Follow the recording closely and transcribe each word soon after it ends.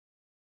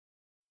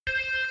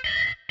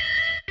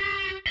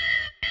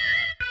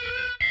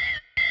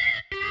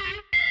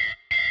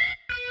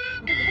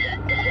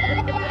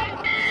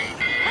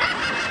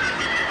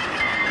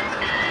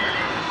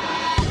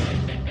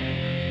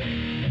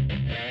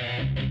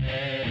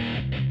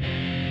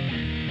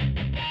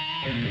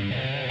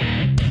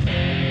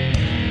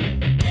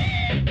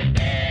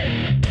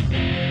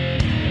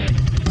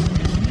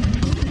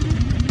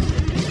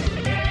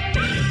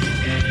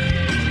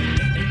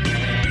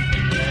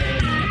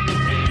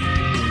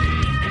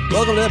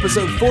Welcome to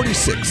episode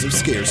 46 of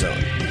Scare Zone,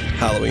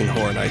 Halloween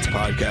Horror Nights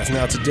podcast.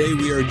 Now, today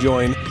we are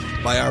joined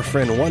by our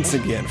friend once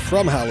again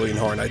from Halloween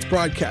Horror Nights,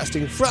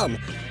 broadcasting from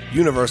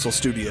Universal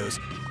Studios.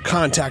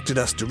 Contacted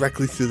us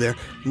directly through their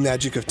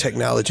magic of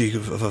technology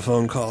of a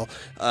phone call.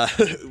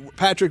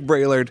 Patrick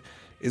Braillard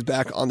is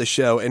back on the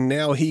show, and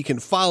now he can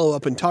follow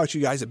up and talk to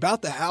you guys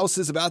about the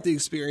houses, about the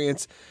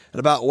experience, and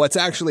about what's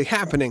actually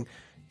happening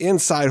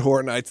inside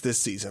Horror Nights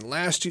this season.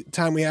 Last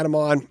time we had him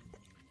on,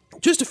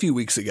 just a few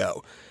weeks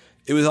ago,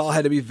 it was all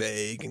had to be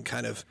vague and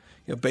kind of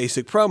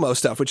basic promo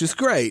stuff, which is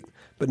great.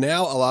 But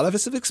now a lot of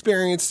us have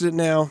experienced it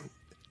now.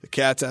 The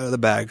cat's out of the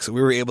bag, so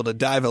we were able to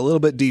dive a little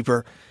bit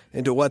deeper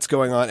into what's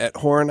going on at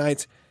Horror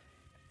Nights.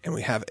 And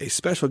we have a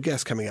special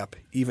guest coming up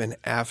even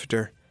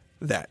after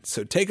that.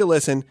 So take a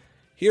listen.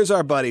 Here's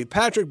our buddy,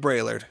 Patrick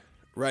Braillard,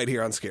 right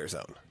here on Scare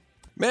Zone.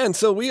 Man,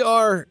 so we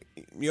are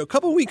a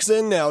couple weeks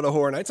in now to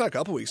Horror Nights. Not a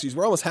couple weeks.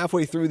 We're almost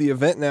halfway through the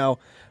event now.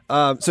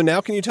 So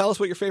now can you tell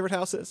us what your favorite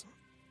house is?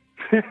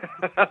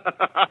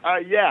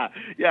 Yeah,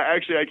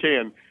 actually I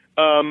can.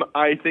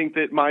 I think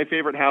that my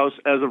favorite house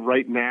as of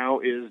right now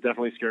is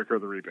definitely Scarecrow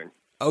the Reaping.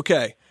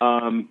 Okay.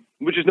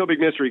 Which is no big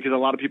mystery because a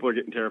lot of people are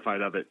getting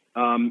terrified of it.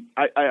 I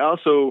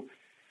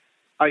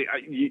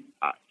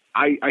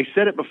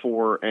said it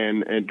before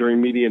and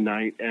during media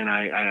night, and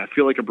I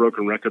feel like a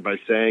broken record by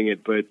saying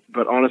it,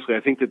 but honestly,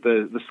 I think that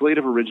the slate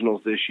of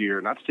originals this year,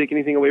 not to take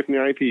anything away from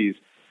the IPs,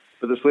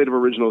 but the slate of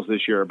originals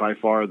this year are by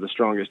far the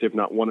strongest, if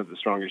not one of the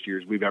strongest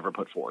years we've ever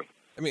put forth.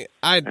 I mean,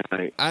 I'd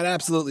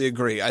absolutely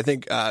agree. I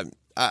think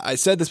I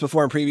said this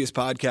before in previous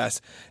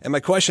podcasts, and my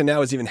question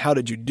now is even how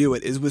did you do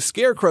it? Is with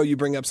Scarecrow, you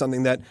bring up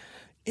something that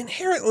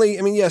inherently,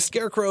 I mean, yes,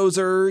 scarecrows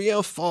are,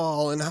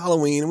 fall and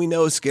Halloween, and we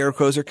know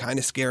scarecrows are kind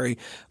of scary,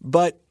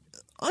 but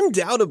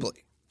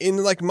undoubtedly,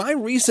 in like my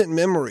recent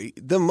memory,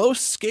 the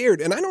most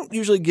scared, and I don't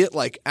usually get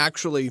like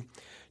actually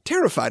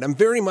terrified. I'm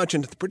very much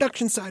into the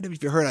production side of it.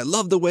 If you heard, I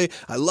love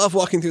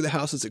walking through the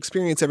houses,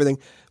 experience everything.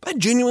 I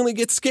genuinely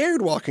get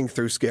scared walking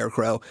through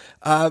Scarecrow.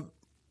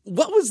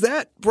 What was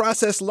that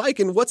process like,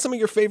 and what's some of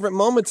your favorite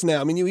moments now?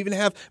 I mean,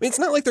 it's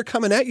not like they're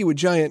coming at you with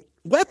giant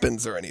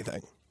weapons or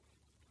anything.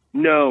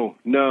 No.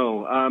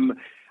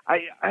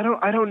 I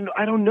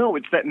don't know.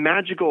 It's that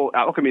magical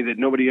alchemy that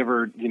nobody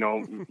ever,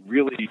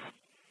 really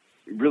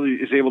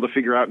is able to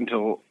figure out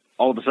until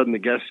all of a sudden the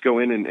guests go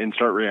in and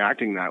start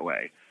reacting that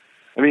way.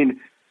 I mean,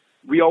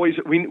 we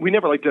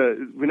never like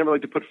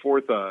to put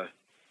forth a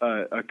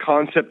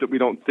concept that we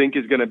don't think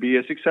is going to be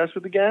a success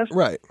with the guest.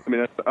 Right. I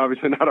mean, that's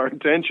obviously not our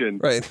intention.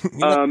 Right. You're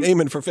not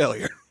aiming for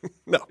failure.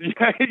 No.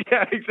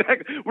 Yeah,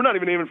 exactly. We're not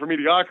even aiming for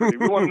mediocrity.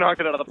 We want to knock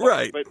it out of the park.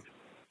 Right.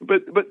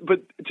 But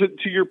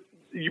to your,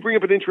 you bring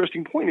up an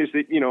interesting point is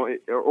that,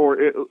 or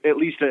at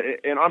least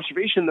an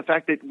observation, the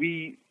fact that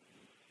we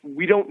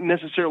don't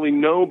necessarily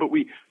know, but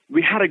we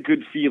had a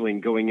good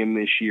feeling going in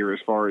this year as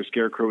far as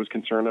Scarecrow is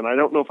concerned. And I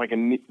don't know if I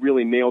can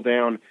really nail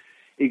down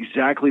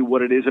exactly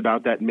what it is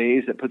about that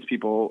maze that puts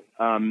people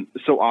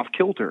so off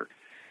kilter.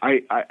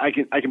 I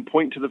can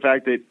point to the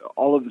fact that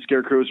all of the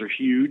scarecrows are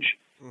huge.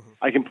 Mm-hmm.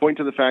 I can point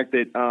to the fact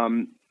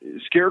that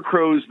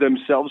scarecrows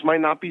themselves might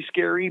not be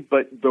scary,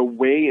 but the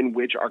way in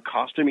which our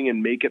costuming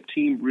and makeup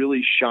team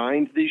really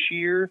shined this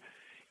year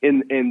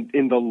in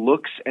the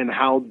looks and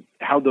how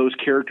those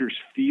characters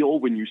feel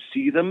when you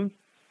see them,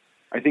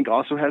 I think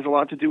also has a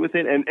lot to do with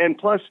it. And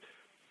plus,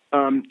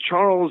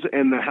 Charles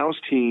and the house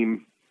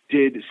team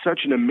did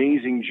such an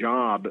amazing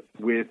job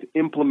with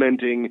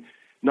implementing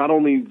not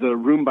only the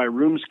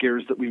room-by-room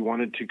scares that we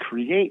wanted to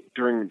create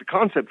during the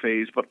concept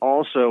phase, but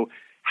also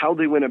how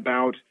they went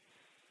about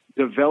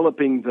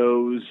developing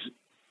those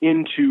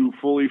into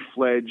fully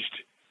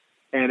fledged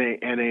and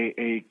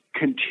a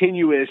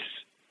continuous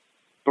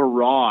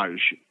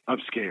barrage of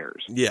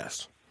scares.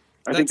 Yes.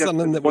 I think that's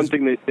one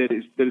thing that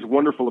is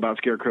wonderful about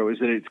Scarecrow is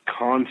that it's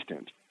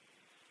constant.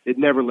 It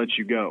never lets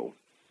you go.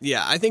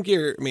 Yeah, I think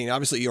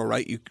obviously you're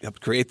right. You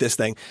helped create this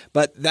thing,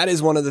 but that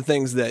is one of the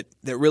things that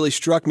really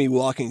struck me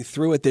walking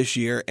through it this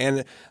year.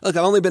 And look,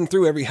 I've only been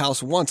through every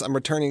house once. I'm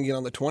returning again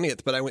on the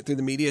 20th, but I went through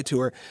the media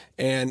tour,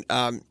 and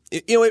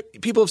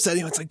people have said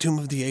it's like Tomb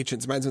of the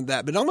Ancients, reminds me of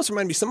that, but it almost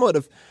reminded me somewhat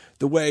of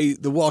the way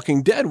The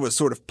Walking Dead was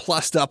sort of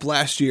plussed up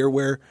last year,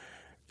 where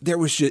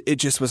it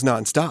just was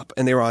nonstop,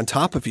 and they were on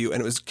top of you,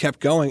 and it was kept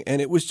going, and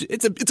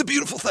it's a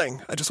beautiful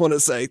thing. I just wanted to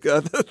say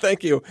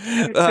thank you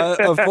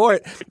for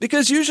it,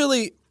 because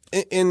usually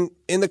in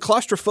the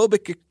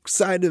claustrophobic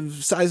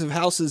size of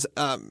houses,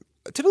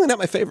 typically not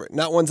my favorite.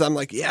 Not ones I'm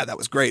like, yeah, that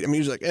was great. I'm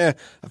usually like,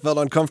 I felt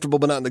uncomfortable,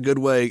 but not in the good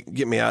way.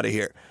 Get me out of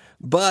here.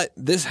 But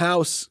this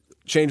house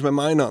changed my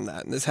mind on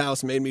that, and this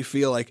house made me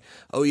feel like,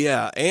 oh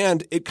yeah,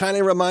 and it kind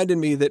of reminded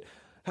me that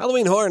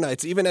Halloween Horror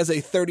Nights, even as a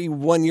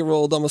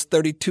 31-year-old, almost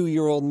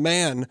 32-year-old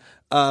man,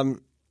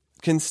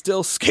 can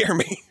still scare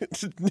me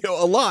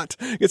a lot.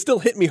 It still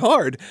hit me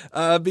hard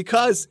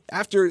because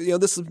after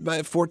this is my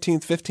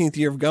 14th, 15th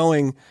year of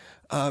going,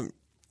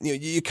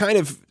 you kind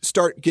of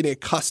start getting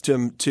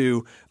accustomed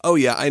to, oh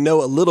yeah, I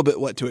know a little bit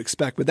what to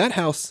expect. But that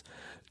house,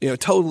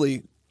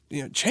 totally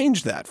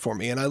changed that for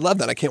me. And I love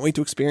that. I can't wait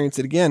to experience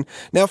it again.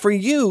 Now for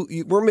you,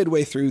 we're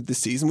midway through the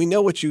season. We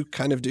know what you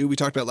kind of do. We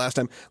talked about last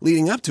time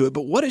leading up to it,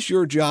 but what is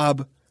your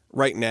job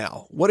right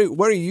now? What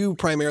are you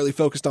primarily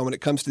focused on when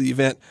it comes to the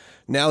event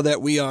now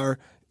that we are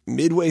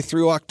midway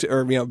through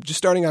October, just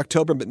starting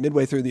October, but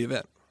midway through the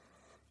event?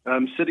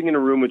 I'm sitting in a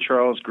room with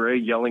Charles Gray,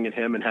 yelling at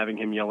him and having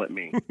him yell at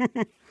me.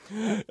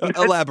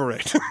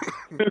 Elaborate.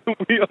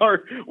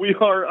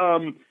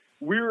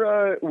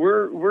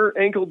 We're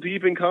ankle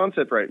deep in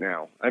concept right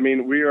now. I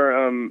mean, we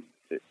are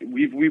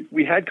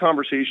we had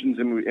conversations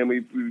and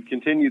we've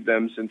continued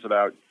them since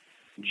about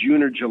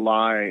June or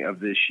July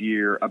of this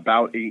year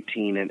about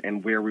 18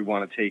 and where we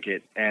want to take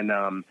it.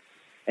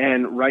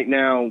 And right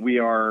now we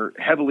are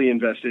heavily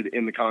invested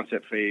in the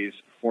concept phase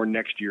for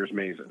next year's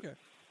mazes. Okay.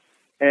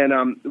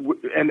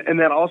 And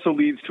that also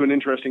leads to an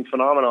interesting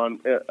phenomenon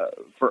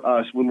for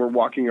us when we're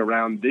walking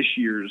around this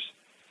year's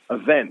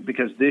event,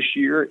 because this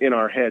year in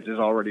our heads is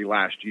already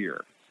last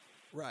year.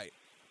 Right.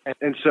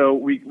 And so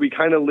we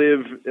kind of live,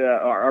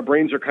 our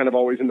brains are kind of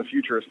always in the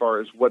future as far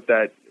as what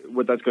that's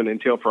going to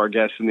entail for our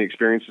guests and the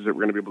experiences that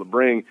we're going to be able to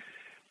bring.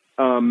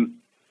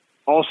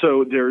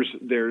 Also,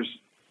 there's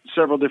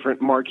several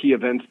different marquee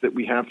events that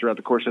we have throughout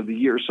the course of the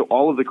year. So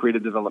all of the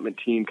creative development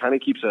team kind of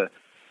keeps a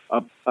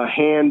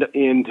hand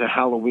into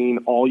Halloween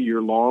all year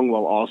long,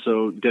 while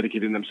also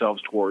dedicating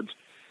themselves towards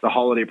the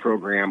holiday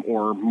program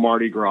or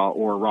Mardi Gras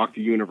or Rock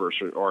the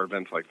Universe or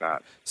events like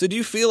that. So do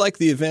you feel like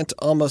the event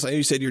almost, I know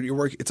you said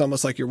it's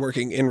almost like you're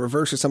working in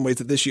reverse in some ways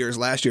that this year is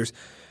last year's.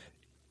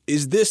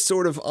 Is this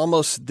sort of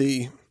almost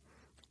the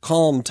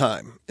calm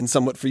time and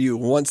somewhat for you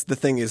once the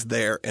thing is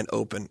there and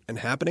open and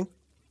happening?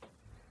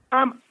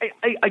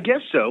 I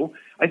guess so.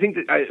 I think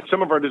that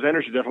some of our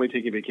designers are definitely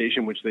taking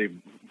vacation, which they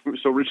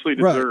so richly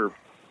deserve.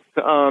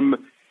 Right.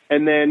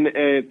 And then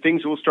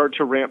things will start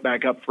to ramp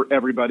back up for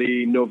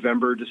everybody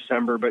November,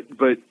 December. But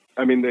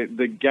I mean,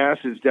 the gas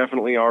is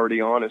definitely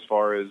already on as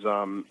far as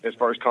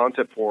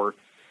concept for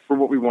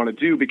what we want to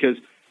do, because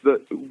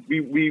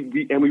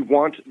we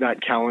want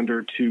that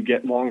calendar to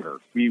get longer.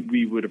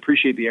 We would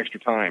appreciate the extra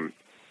time.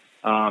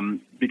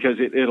 Because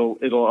it'll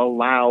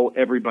allow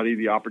everybody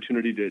the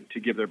opportunity to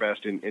give their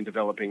best in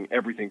developing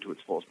everything to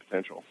its fullest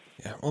potential.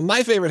 Yeah. Well,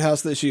 my favorite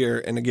house this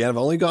year, and again, I've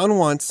only gone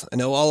once. I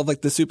know all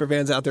of the super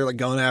fans out there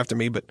going after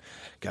me, but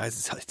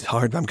guys, it's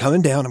hard. I'm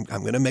coming down. I'm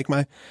going to make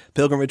my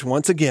pilgrimage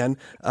once again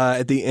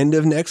at the end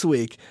of next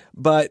week.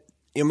 But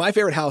my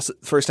favorite house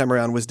first time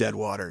around was Dead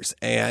Waters,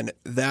 and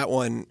that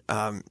one.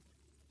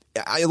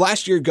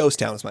 Last year, Ghost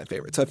Town was my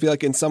favorite. So I feel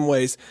like in some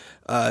ways,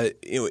 I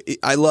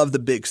love the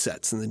big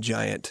sets and the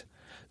giant.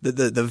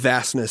 The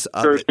vastness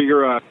of it.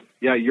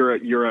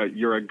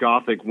 You're a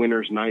gothic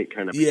winter's night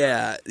kind of.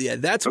 Yeah,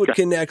 that's what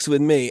connects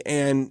with me.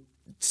 And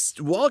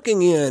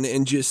walking in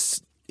and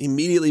just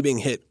immediately being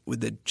hit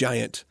with the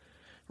giant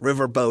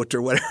riverboat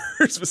or whatever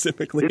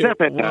specifically is that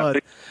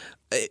fantastic?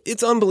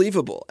 It's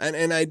unbelievable.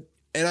 And I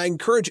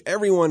encourage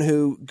everyone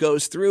who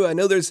goes through. I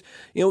know there's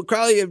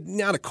probably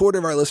not a quarter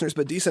of our listeners,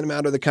 but a decent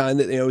amount of the kind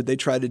that they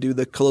try to do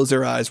the close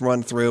their eyes,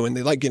 run through, and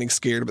they like getting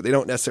scared, but they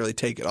don't necessarily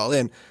take it all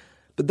in.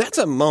 But that's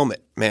a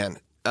moment, man.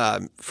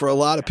 For a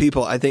lot of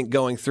people, I think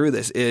going through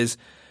this is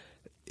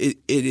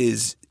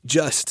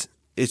just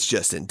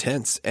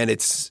intense, and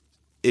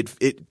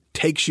it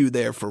takes you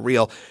there for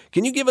real.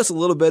 Can you give us a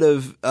little bit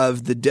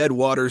of the Dead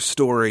Waters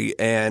story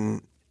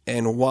and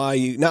why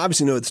you now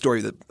obviously know the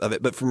story of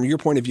it, but from your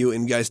point of view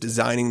in guys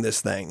designing this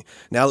thing,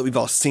 now that we've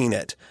all seen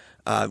it,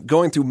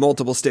 going through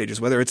multiple stages,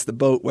 whether it's the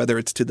boat, whether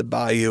it's to the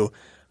bayou,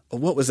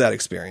 what was that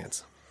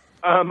experience?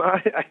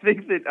 I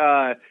think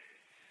that.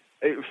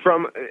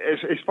 From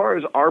as far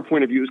as our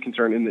point of view is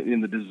concerned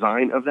in the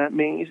design of that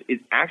maze, it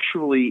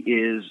actually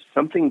is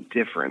something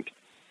different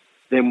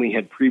than we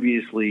had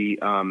previously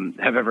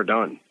have ever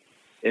done.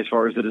 As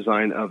far as the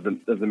design of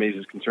the maze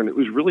is concerned, it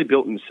was really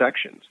built in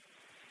sections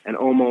and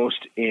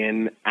almost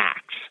in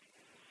acts.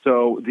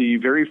 So the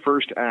very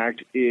first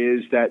act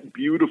is that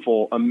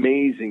beautiful,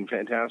 amazing,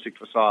 fantastic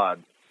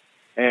facade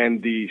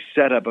and the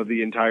setup of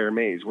the entire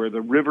maze, where the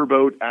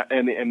riverboat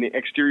and the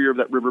exterior of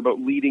that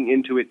riverboat leading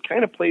into it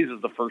kind of plays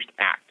as the first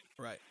act.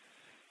 Right.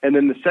 And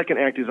then the second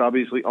act is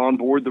obviously on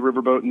board the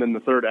riverboat, and then the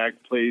third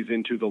act plays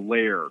into the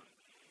lair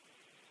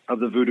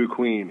of the Voodoo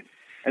Queen.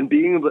 And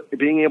being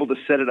able to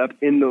set it up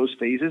in those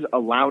phases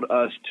allowed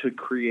us to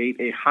create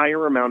a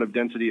higher amount of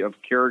density of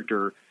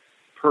character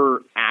per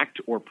act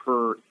or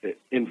per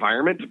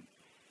environment,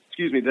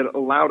 that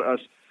allowed us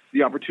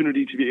the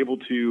opportunity to be able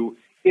to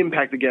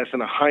impact the guests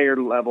on a higher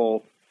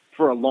level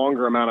for a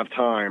longer amount of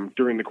time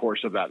during the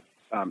course of that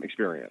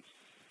experience.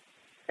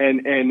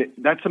 And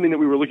that's something that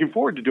we were looking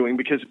forward to doing,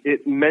 because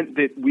it meant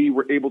that we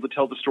were able to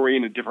tell the story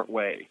in a different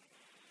way.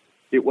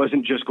 It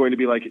wasn't just going to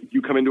be like,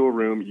 you come into a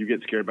room, you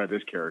get scared by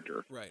this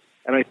character. Right.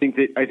 And I think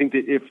that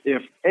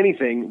if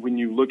anything, when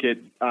you look at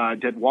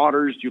Dead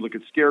Waters, you look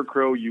at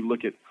Scarecrow, you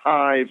look at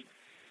Hive,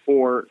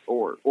 or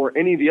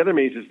any of the other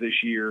mazes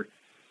this year,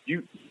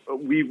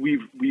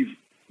 we've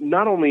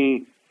not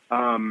only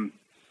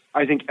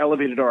I think,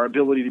 elevated our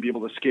ability to be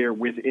able to scare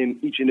within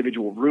each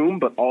individual room,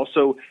 but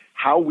also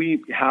how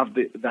we have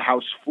the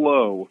house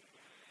flow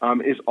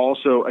is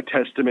also a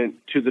testament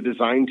to the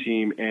design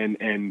team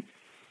and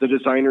the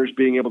designers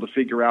being able to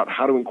figure out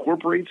how to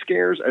incorporate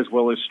scares as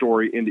well as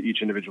story into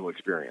each individual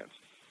experience.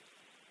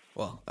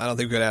 Well, I don't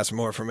think we could ask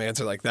more from an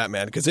answer like that,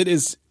 man, because it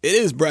is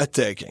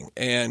breathtaking.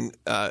 And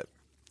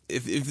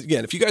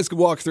if you guys could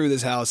walk through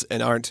this house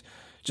and aren't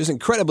just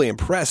incredibly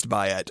impressed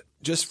by it,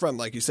 just from,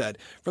 like you said,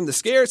 from the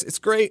scares, it's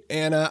great.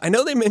 And I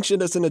know they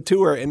mentioned us in a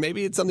tour, and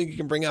maybe it's something you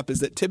can bring up, is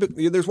that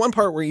typically there's one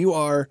part where you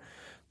are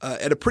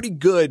at a pretty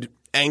good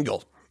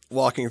angle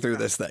walking through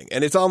this thing.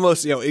 And it's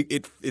almost,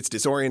 it's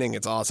disorienting.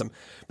 It's awesome.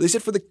 But they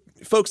said for the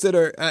folks that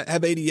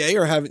have ADA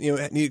or have,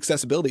 need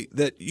accessibility,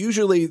 that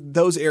usually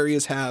those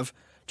areas have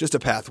just a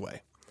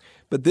pathway.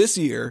 But this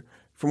year,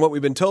 from what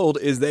we've been told,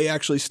 is they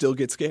actually still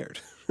get scared.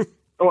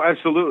 Oh,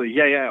 absolutely.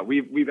 Yeah.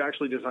 We've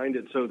actually designed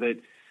it so that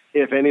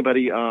if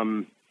anybody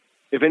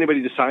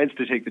decides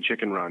to take the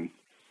chicken run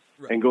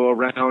and go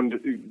around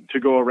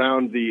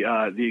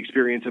the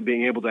experience of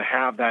being able to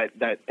have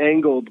that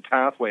angled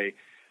pathway,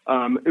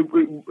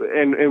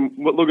 and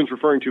what Logan's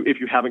referring to, if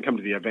you haven't come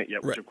to the event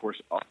yet, which of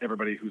course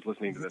everybody who's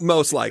listening to this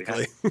most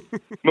likely.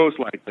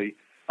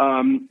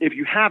 If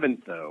you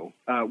haven't, though,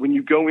 when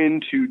you go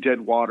into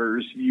Dead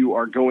Waters, you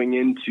are going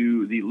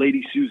into the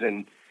Lady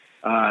Susan,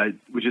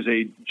 which is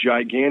a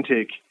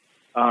gigantic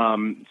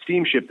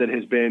steamship that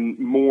has been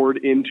moored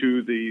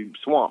into the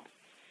swamp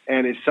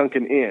and is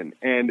sunken in.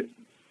 And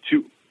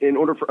in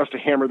order for us to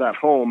hammer that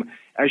home,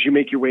 as you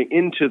make your way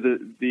into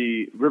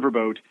the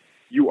riverboat,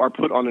 you are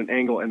put on an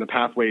angle and the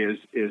pathway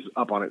is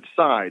up on its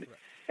side. Right.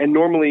 And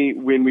normally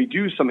when we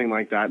do something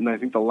like that, and I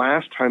think the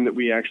last time that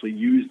we actually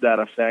used that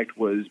effect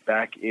was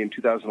back in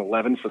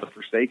 2011 for the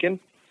Forsaken,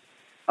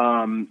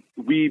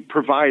 we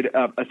provide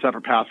a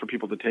separate path for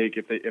people to take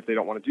if they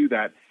don't want to do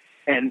that.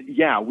 And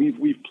yeah,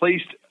 we've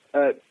placed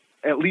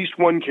at least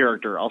one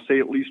character, I'll say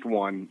at least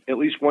one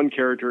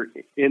character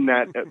in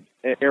that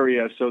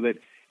area so that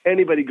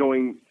anybody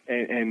going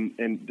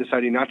and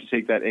deciding not to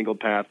take that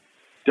angled path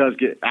does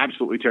get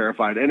absolutely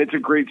terrified. And it's a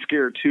great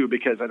scare, too,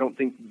 because I don't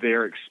think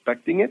they're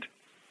expecting it.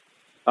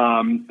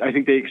 I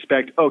think they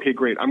expect, okay,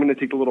 great, I'm going to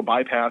take the little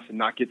bypass and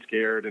not get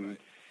scared, and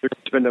they're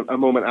going to spend a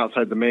moment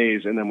outside the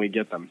maze, and then we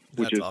get them,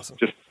 which is awesome.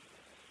 Just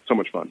so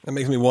much fun. That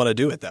makes me want to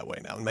do it that way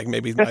now. Like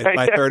maybe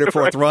my third or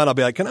fourth run, I'll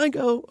be like, can I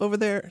go over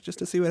there just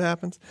to see what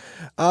happens?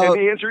 And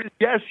the answer is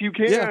yes, you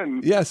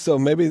can. Yeah, so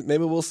maybe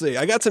we'll see.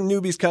 I got some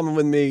newbies coming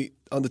with me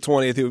on the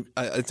 20th who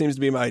it seems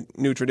to be my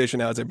new tradition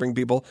now, is I bring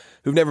people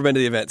who've never been to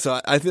the event.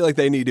 So I feel like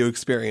they need to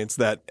experience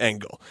that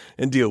angle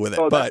and deal with it.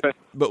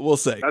 But we'll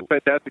see. That's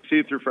fantastic. See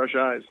it through fresh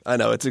eyes. I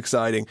know, it's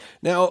exciting.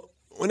 Now,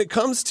 when it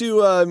comes to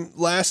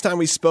last time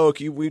we spoke,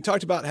 we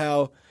talked about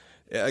how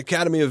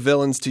Academy of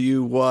Villains to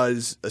you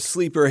was a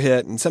sleeper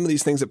hit and some of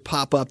these things that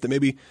pop up that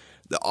maybe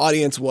the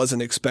audience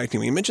wasn't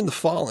expecting. You mentioned The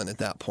Fallen at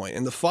that point,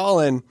 and The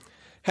Fallen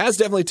has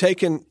definitely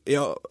taken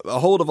a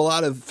hold of a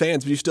lot of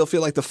fans, but you still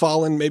feel like The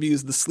Fallen maybe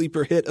is the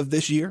sleeper hit of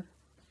this year?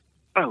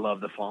 I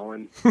love The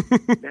Fallen.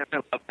 Man,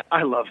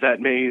 I love that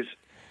maze.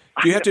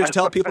 Do you have to just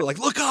tell people, like,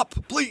 look up,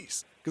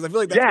 please? Because I feel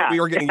like that's what we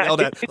were getting yelled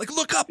at. Like,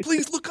 look up,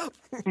 please, look up.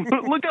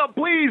 Look up,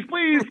 please.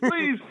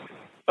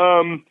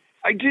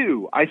 I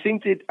do. I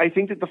think that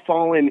The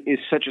Fallen is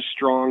such a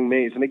strong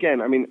maze. And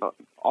again, I mean,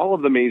 all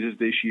of the mazes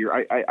this year,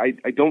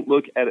 I don't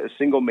look at a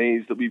single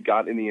maze that we've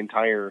got in the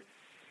entire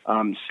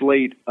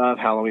slate of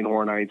Halloween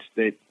Horror Nights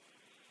that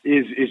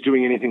is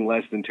doing anything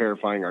less than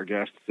terrifying our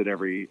guests at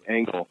every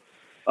angle.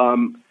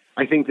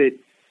 I think that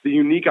the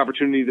unique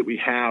opportunity that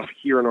we have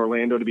here in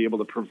Orlando to be able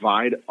to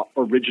provide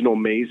original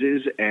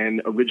mazes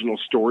and original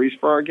stories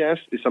for our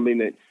guests is something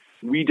that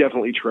we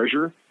definitely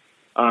treasure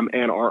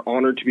and are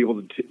honored to be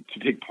able to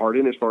take part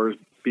in as far as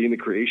being the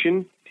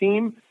creation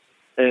team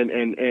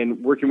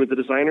and working with the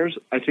designers.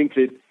 I think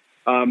that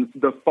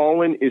The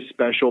Fallen is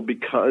special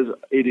because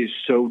it is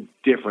so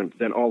different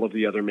than all of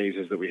the other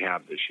mazes that we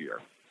have this year.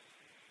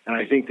 And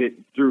I think that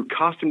through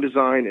costume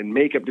design and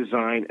makeup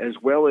design, as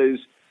well as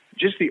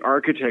just the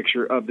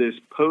architecture of this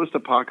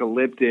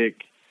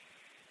post-apocalyptic,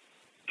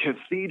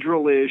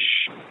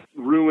 cathedral-ish,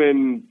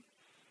 ruin,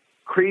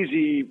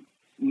 crazy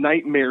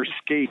nightmare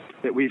scape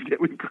that we've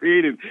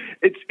created,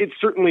 it's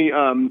certainly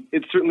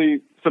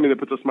something that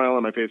puts a smile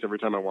on my face every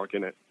time I walk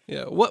in it.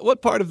 Yeah.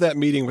 What part of that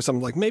meeting was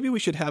something like, maybe we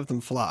should have them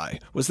fly?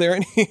 Was there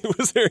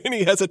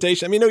any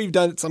hesitation? I mean, I know you've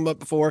done it somewhat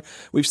before.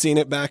 We've seen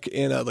it back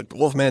in like the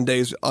Wolfman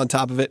days on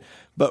top of it.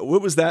 But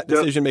what was that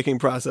decision-making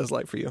process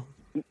like for you?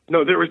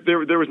 No, there was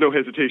no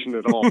hesitation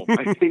at all.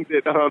 I think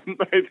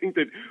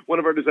that one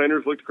of our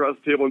designers looked across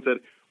the table and said,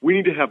 "We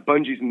need to have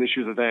bungees in this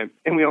year's event,"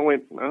 and we all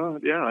went, "Oh,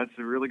 yeah, that's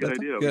a really good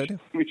idea.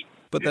 We should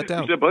put that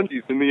down. We should have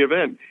bungees in the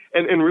event."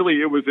 And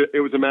really, it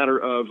was a matter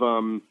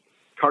of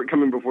cart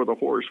coming before the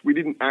horse. We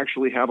didn't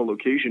actually have a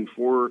location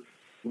for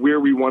where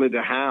we wanted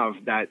to have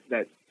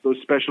those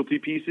specialty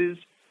pieces,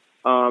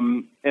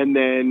 and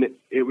then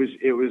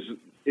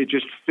it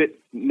just fit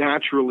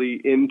naturally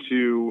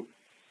into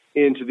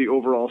the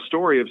overall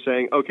story of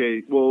saying,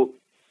 okay, well,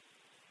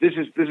 this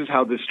is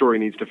how this story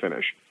needs to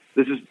finish.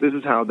 This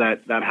is how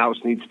that house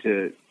needs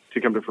to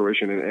come to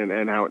fruition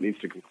and how it needs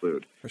to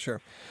conclude. For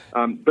sure.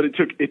 But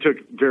it took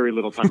very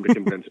little time to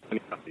convince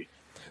anybody.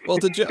 Well,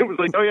 it was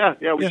like, oh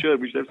yeah, we should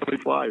have somebody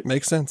fly.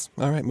 Makes sense.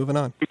 All right, moving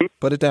on.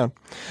 Put it down.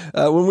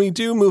 When we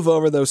do move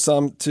over, though,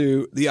 some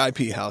to the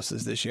IP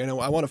houses this year, and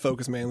I want to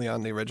focus mainly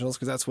on the originals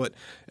because that's what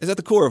is at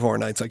the core of Horror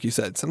Nights, like you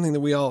said, something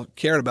that we all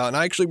cared about. And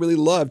I actually really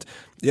loved,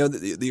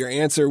 your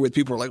answer with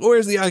people were like, "Oh,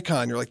 where's the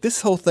icon?" You're like,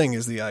 "This whole thing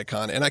is the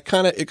icon," and it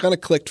kind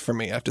of clicked for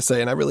me, I have to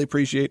say, and I really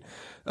appreciate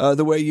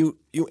the way you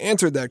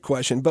answered that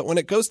question. But when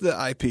it goes to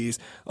the IPs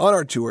on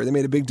our tour, they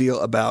made a big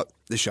deal about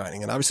The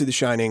Shining, and obviously The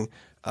Shining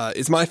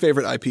is my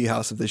favorite IP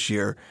house of this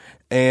year.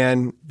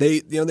 And they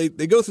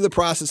go through the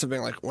process of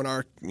being like, when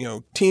our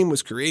team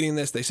was creating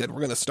this, they said we're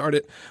going to start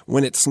it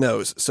when it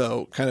snows.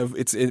 So kind of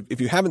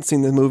if you haven't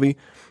seen the movie,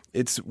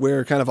 it's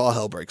where kind of all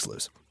hell breaks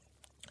loose.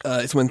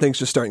 It's when things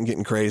just start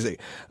getting crazy.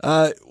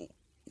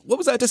 What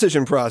was that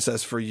decision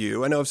process for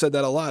you? I know I've said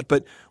that a lot,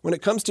 but when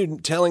it comes to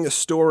telling a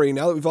story,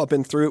 now that we've all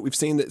been through it, we've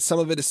seen that some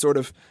of it is sort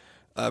of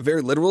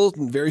very literal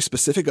and very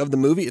specific of the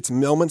movie. It's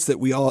moments that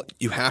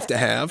you have to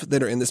have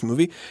that are in this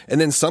movie. And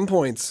then some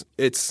points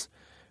it's,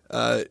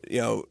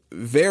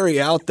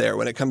 very out there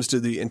when it comes to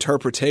the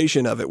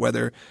interpretation of it,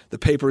 whether the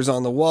paper's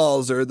on the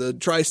walls or the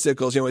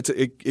tricycles,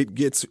 it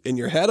gets in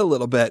your head a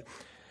little bit.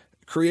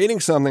 Creating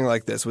something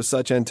like this with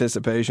such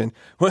anticipation,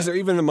 was there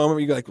even a moment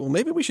where you go like, well,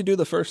 maybe we should do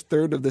the first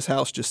third of this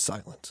house just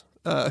silent,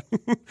 where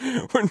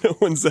no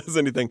one says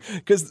anything?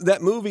 Because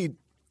that movie,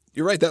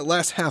 you're right, that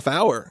last half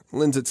hour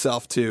lends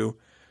itself to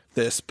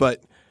this,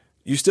 but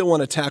you still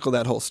want to tackle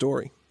that whole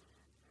story.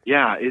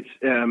 Yeah, it's.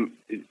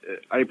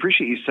 I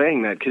appreciate you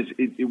saying that because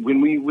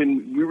when we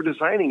were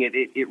designing it,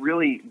 it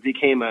really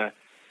became a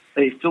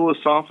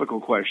philosophical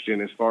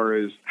question as far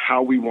as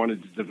how we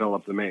wanted to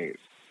develop the maze.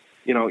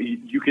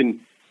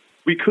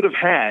 We could have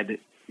had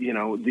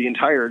the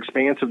entire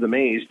expanse of the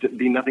maze to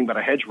be nothing but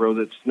a hedgerow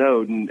that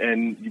snowed,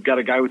 and you've got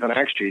a guy with an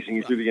axe chasing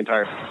you through the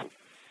entire thing.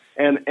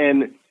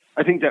 And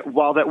I think that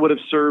while that would have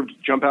served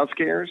jump out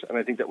scares, and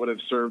I think that would have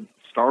served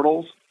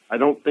startles, I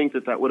don't think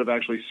that would have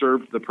actually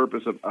served the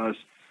purpose of us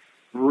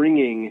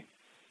bringing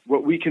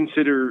what we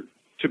consider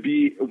to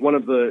be one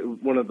of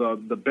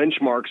the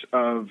benchmarks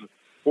of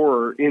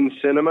horror in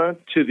cinema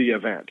to the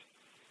event.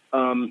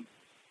 And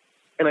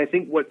I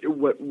think what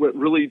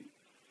really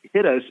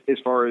hit us as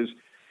far as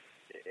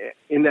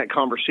in that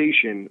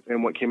conversation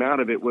and what came out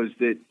of it was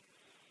that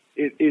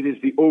it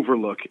is the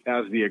Overlook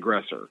as the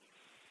aggressor.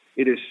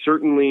 It is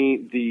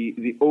certainly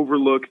the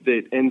Overlook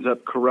that ends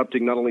up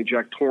corrupting not only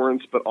Jack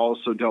Torrance, but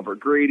also Delbert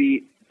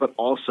Grady, but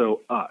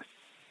also us.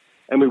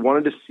 And we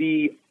wanted to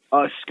see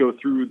us go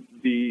through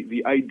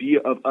the idea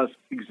of us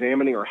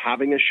examining or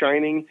having a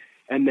Shining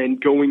and then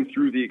going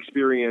through the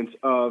experience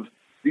of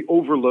the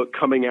Overlook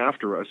coming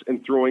after us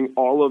and throwing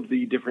all of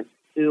the different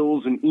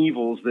ills and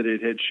evils that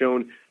it had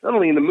shown, not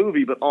only in the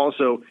movie, but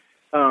also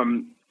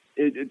to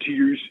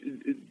use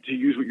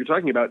what you're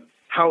talking about,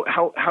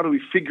 how do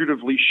we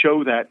figuratively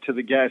show that to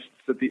the guests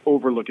that the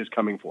Overlook is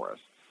coming for us?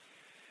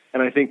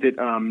 And I think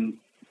that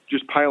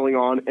just piling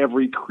on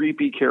every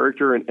creepy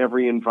character and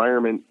every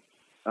environment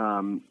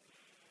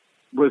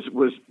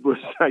was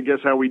I guess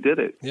how we did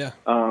it. Yeah.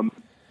 Well,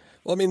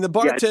 I mean, the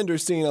bartender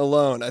scene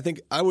alone, I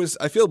think I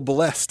feel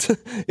blessed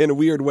in a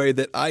weird way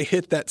that I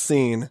hit that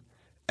scene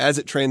as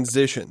it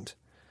transitioned,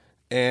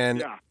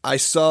 and I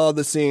saw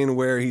the scene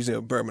where he's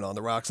bourbon on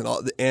the rocks and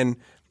all, and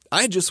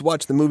I had just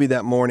watched the movie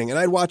that morning, and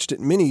I'd watched it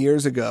many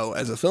years ago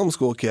as a film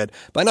school kid,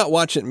 but I not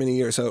watched it in many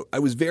years, so I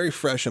was very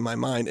fresh in my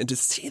mind, and to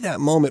see that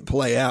moment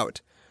play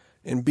out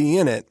and be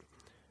in it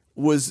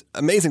was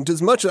amazing.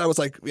 As much as I was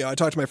like, I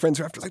talked to my friends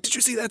after, like, did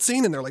you see that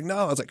scene? And they're like, no.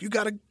 I was like, you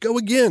got to go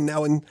again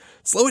now and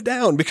slow it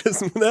down,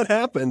 because when that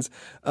happens,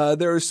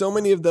 there are so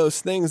many of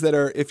those things that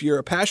are, if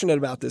you're passionate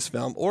about this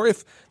film or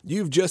if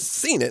you've just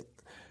seen it,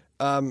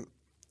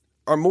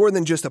 are more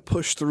than just a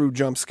push through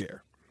jump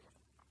scare.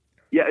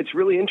 Yeah, it's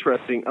really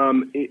interesting.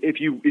 If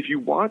you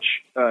watch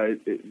to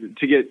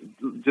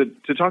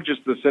talk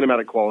just the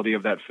cinematic quality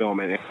of that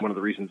film, and one of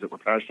the reasons that we're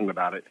passionate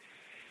about it.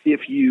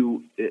 If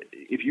you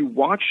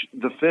watch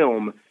the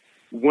film,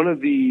 one of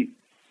the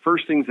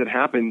first things that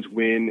happens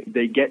when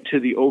they get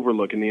to the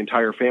Overlook and the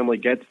entire family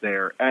gets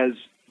there, as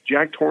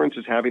Jack Torrance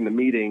is having the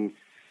meeting,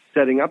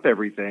 setting up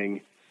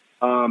everything,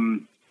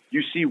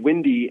 you see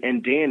Wendy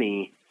and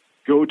Danny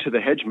go to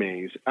the hedge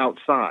maze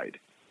outside.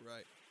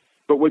 Right.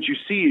 But what you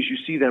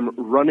see them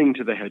running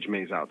to the hedge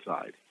maze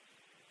outside.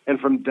 And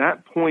from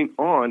that point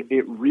on,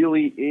 it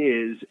really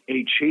is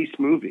a chase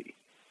movie.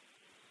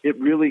 It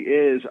really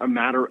is a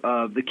matter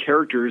of the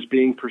characters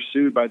being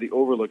pursued by the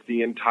Overlook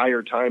the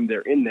entire time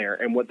they're in there.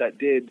 And what that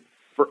did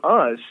for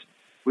us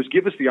was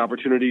give us the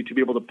opportunity to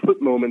be able to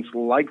put moments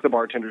like the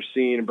bartender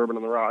scene in Bourbon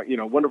on the Rock,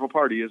 wonderful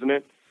party, isn't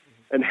it?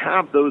 And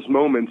have those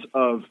moments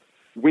of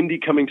Wendy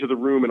coming to the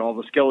room and all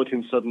the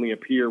skeletons suddenly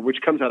appear,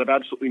 which comes out of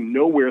absolutely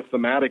nowhere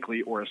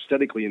thematically or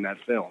aesthetically in that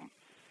film.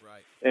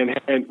 Right.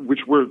 And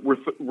which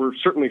we're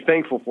certainly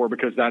thankful for,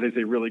 because that is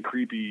a really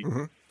creepy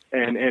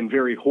and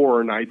very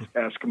Horror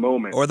Nights-esque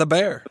moments. Or the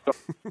bear.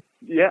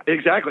 Yeah,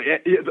 exactly.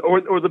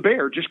 Or the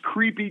bear, just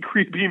creepy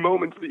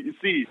moments that you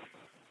see.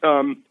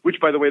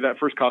 Which, by the way, that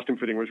first costume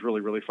fitting was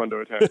really, really fun to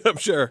attend. I'm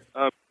sure.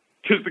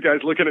 Because the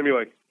guy's looking at me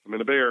like, I'm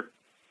in a bear.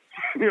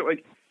 And you're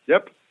like,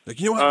 yep. Like,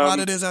 you know how hot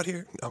it is out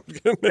here? No.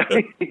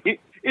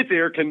 It's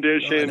air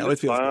conditioned.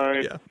 It's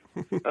fine. Good.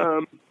 Yeah.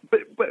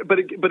 But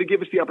it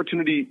gave us the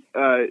opportunity.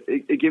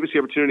 It gave us the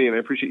opportunity, and I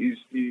appreciate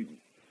you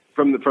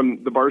from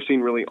the bar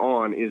scene really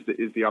on is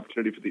the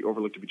opportunity for the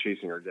Overlook to be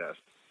chasing our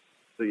guests.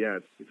 So yeah,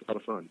 it's a lot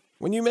of fun.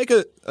 When you make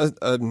a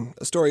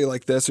story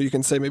like this, or you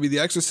can say maybe The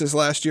Exorcist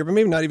last year, but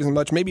maybe not even as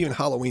much, maybe even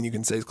Halloween, you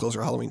can say is closer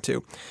to Halloween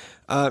too.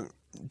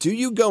 Do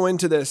you go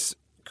into this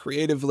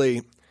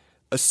creatively,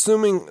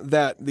 assuming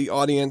that the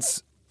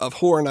audience of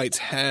Horror Nights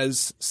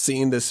has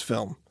seen this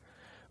film?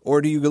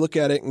 Or do you look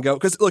at it and go,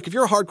 because look, if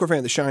you're a hardcore fan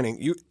of The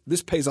Shining,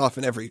 this pays off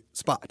in every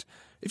spot.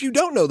 If you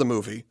don't know the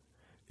movie,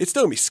 it's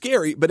still going to be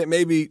scary, but it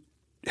maybe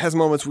has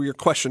moments where you're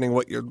questioning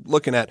what you're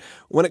looking at.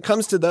 When it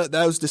comes to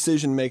those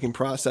decision-making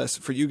process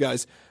for you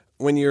guys,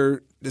 when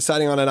you're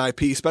deciding on an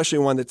IP, especially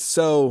one that's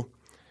so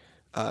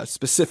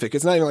specific,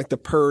 it's not even like The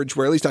Purge,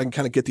 where at least I can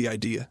kind of get the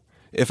idea.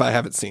 If I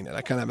haven't seen it,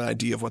 I kind of have an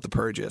idea of what The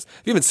Purge is.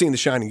 If you haven't seen The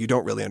Shining, you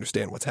don't really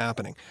understand what's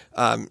happening.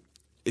 Or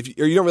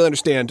you don't really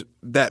understand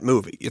that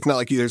movie. It's not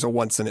like there's a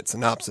one-sentence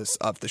synopsis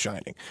of The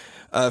Shining.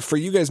 For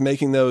you guys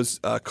making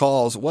those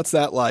calls, what's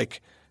that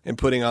like in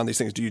putting on these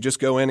things? Do you just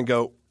go in and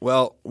go,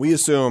 well, we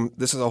assume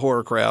this is a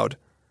horror crowd.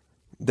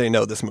 They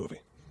know this movie.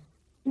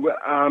 Well,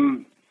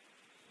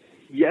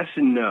 yes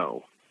and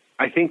no.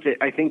 I think that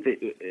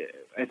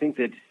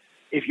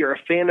if you're a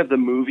fan of the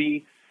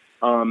movie,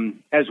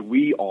 as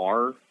we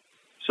are,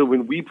 so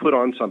when we put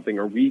on something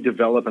or we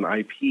develop an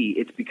IP,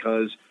 it's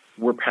because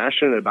we're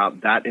passionate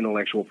about that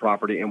intellectual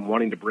property and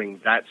wanting to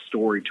bring that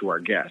story to our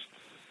guests.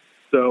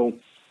 So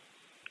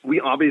we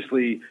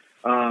obviously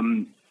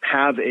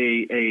have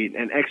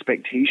an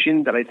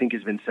expectation that I think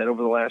has been set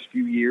over the last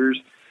few years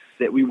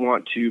that we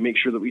want to make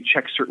sure that we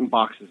check certain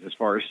boxes as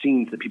far as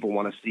scenes that people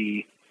want to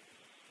see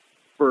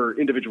for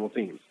individual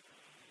themes.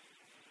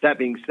 That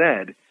being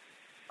said,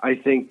 I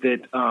think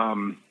that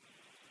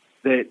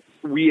that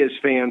we as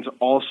fans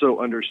also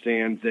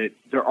understand that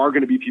there are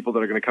going to be people that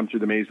are going to come through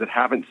the maze that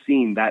haven't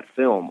seen that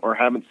film or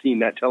haven't seen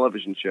that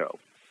television show.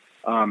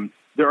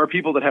 There are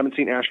people that haven't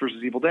seen Ash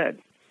vs. Evil Dead.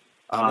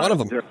 One of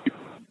them.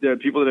 There are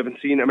people that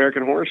haven't seen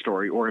American Horror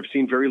Story or have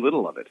seen very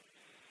little of it.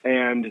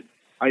 And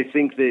I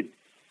think that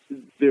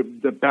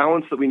the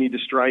balance that we need to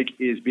strike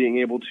is being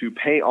able to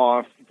pay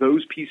off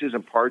those pieces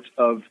and parts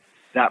of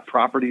that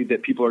property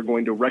that people are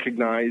going to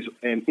recognize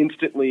and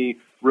instantly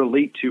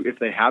relate to if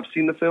they have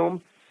seen the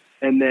film.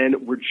 And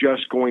then we're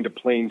just going to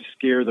plain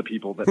scare the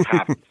people that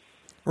haven't.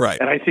 Right.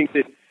 And I think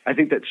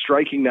that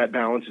striking that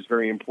balance is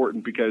very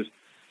important because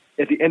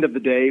at the end of the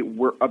day,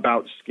 we're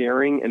about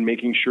scaring and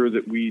making sure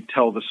that we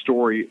tell the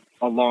story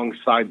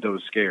alongside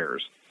those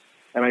scares.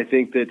 And I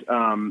think that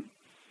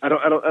I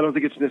don't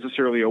think it's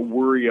necessarily a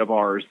worry of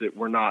ours that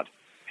we're not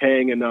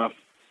paying enough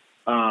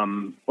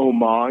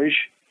homage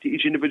to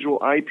each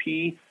individual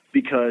IP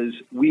because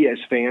we as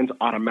fans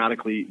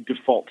automatically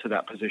default to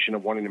that position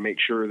of wanting to make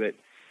sure that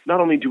not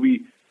only do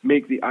we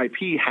make the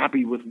IP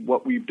happy with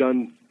what we've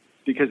done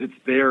because it's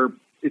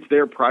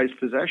their prized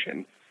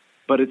possession,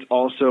 but it's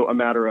also a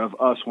matter of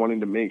us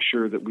wanting to make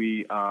sure that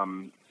we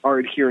are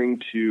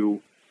adhering to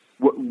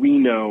what we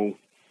know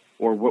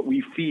or what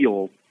we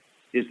feel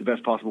is the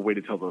best possible way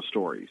to tell those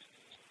stories.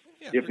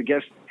 Yeah. If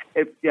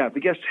the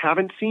guests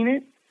haven't seen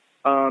it,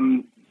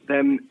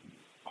 then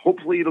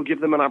hopefully it'll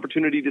give them an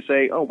opportunity to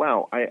say, oh,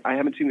 wow, I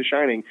haven't seen The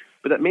Shining,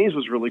 but that maze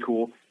was really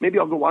cool. Maybe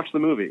I'll go watch the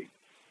movie.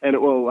 And it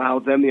will allow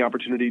them the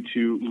opportunity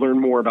to learn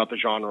more about the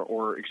genre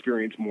or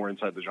experience more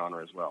inside the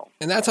genre as well.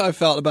 And that's how I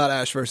felt about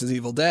Ash vs.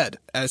 Evil Dead.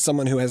 As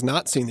someone who has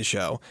not seen the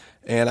show,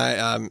 and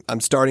I'm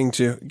starting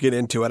to get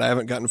into it. I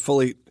haven't gotten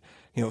fully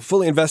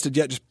invested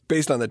yet, just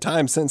based on the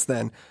time since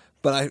then.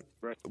 But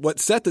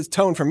what set the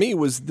tone for me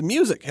was the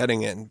music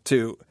heading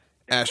into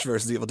Ash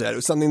vs. Evil Dead. It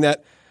was something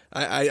that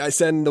I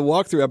said in the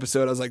walkthrough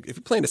episode, I was like, if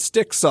you're playing a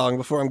Styx song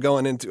before I'm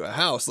going into a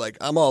house, like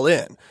I'm all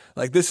in.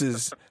 Like this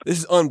is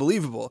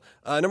unbelievable.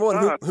 Number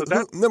one,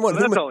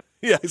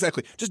 yeah,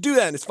 exactly. Just do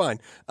that and it's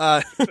fine.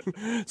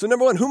 So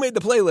number one, who made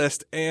the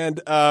playlist?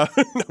 And no,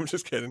 I'm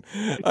just kidding.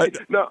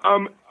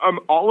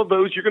 All of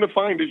those you're going to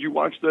find as you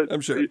watch that.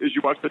 I'm sure. As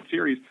you watch that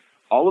series.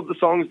 All of the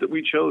songs that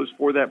we chose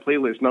for that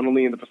playlist, not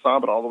only in the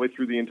facade but all the way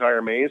through the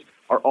entire maze,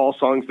 are all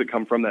songs that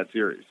come from that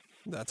series.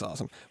 That's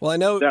awesome. Well, I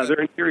know. Yeah,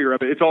 their interior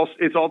of it. It's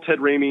all Ted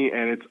Raimi,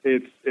 and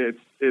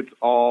it's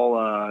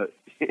all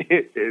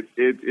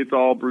it's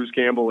all Bruce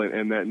Campbell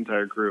and that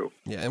entire crew.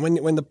 Yeah, and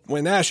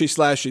when Ashy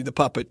Slashy the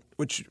puppet,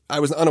 which I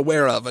was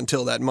unaware of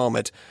until that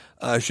moment,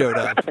 showed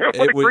up,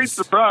 what a great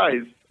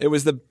surprise! It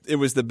was the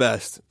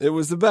best. It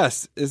was the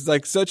best. It's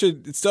like such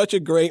a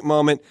great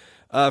moment.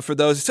 For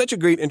those, it's such a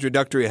great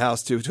introductory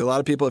house to a lot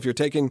of people. If you're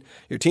taking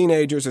your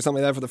teenagers or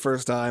something like that for the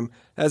first time,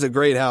 that's a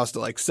great house to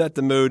like set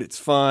the mood. It's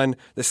fun.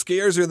 The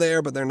scares are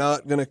there, but they're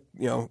not going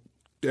to,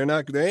 they're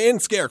in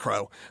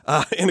Scarecrow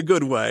in a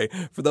good way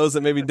for those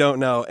that maybe don't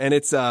know. And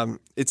it's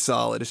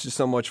solid. It's just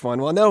so much fun.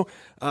 Well, I know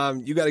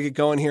you got to get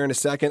going here in a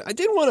second. I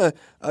did want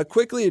to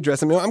quickly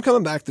address, I'm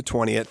coming back the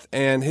 20th,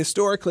 and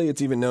historically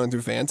it's even known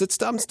through fans that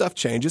stuff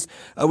changes.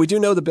 We do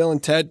know the Bill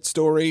and Ted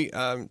story.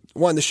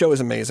 One, the show is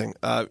amazing.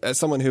 As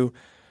someone who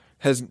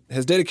has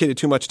dedicated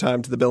too much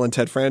time to the Bill and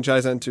Ted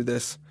franchise and to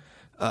this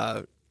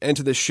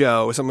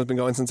show, someone's been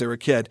going since they were a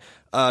kid.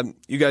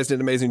 You guys did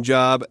an amazing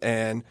job,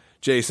 and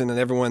Jason and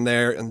everyone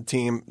there and the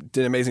team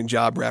did an amazing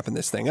job wrapping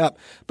this thing up.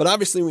 But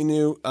obviously we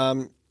knew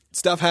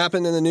stuff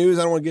happened in the news.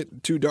 I don't want to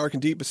get too dark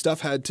and deep, but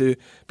stuff had to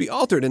be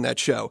altered in that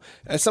show.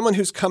 As someone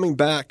who's coming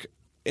back,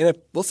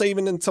 we'll say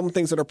even in some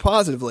things that are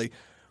positively,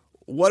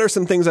 what are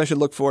some things I should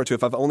look forward to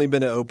if I've only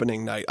been at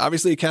opening night?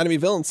 Obviously Academy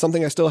Villains,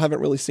 something I still haven't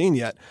really seen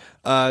yet.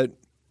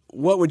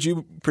 What would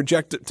you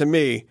project to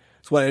me?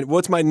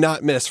 What's my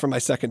not miss for my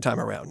second time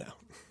around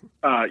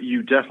now?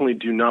 You definitely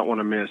do not want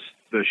to miss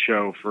the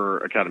show for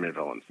Academy of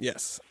Villains.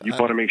 Yes. You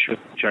want to make sure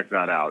to check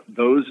that out.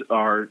 Those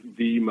are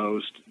the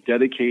most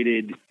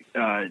dedicated,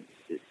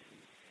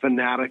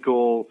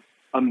 fanatical,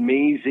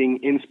 amazing,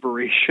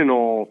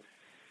 inspirational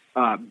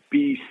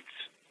beasts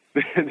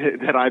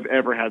that I've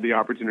ever had the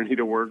opportunity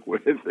to work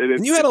with.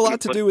 And you had a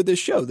lot to do with this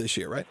show this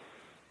year, right?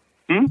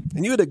 And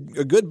you had a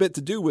good bit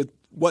to do with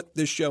what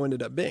this show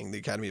ended up being, the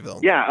Academy of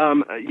Villains. Yeah,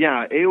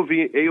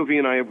 AOV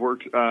and I have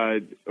worked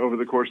over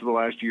the course of the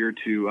last year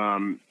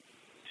to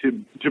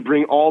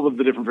bring all of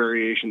the different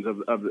variations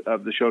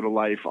of the show to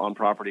life on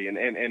property,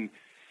 and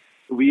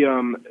we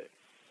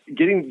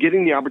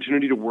getting the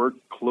opportunity to work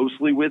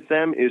closely with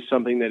them is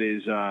something that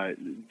is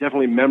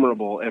definitely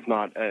memorable, if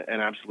not an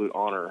absolute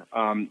honor.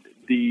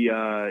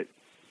 The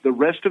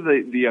rest of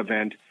the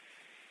event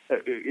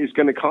is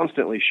going to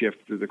constantly shift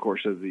through the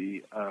course of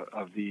the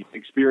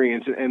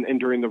experience and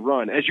during the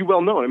run. As you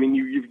well know,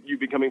 you've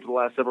been coming for the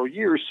last several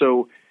years,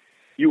 so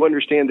you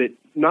understand that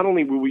not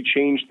only will we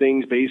change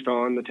things based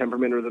on the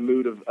temperament or the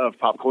mood of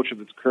pop culture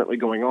that's currently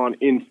going on,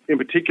 in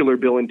particular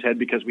Bill and Ted,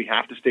 because we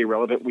have to stay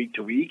relevant week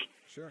to week,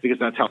 sure, because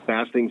that's how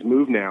fast things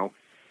move now,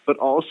 but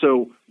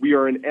also we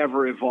are an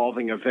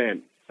ever-evolving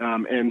event.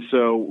 And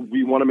so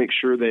we want to make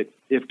sure that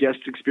if guest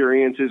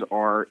experiences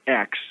are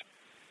X,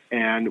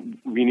 and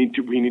we need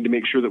to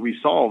make sure that we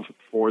solve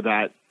for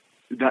that.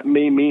 That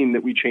may mean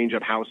that we change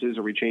up houses,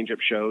 or we change up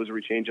shows, or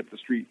we change up the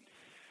street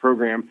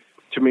program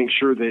to make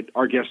sure that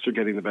our guests are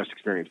getting the best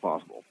experience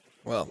possible.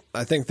 Well,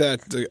 I think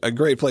that's a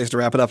great place to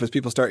wrap it up as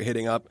people start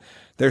hitting up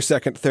their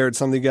second, third,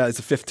 some of you guys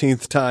the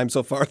 15th time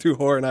so far through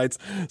Horror Nights.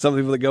 Some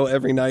people that go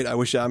every night. I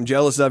wish I'm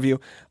jealous of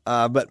you.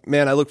 But,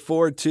 man, I look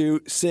forward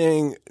to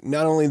seeing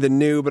not only the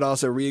new but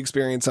also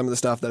re-experience some of the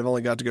stuff that I've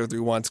only got to go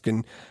through once.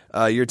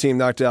 Your team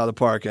knocked it out of the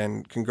park,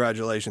 and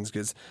congratulations,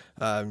 because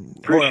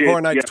Horror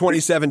Nights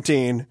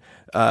 2017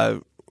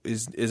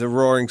 is a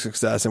roaring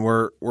success, and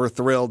we're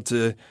thrilled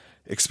to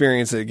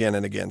experience it again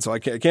and again. So I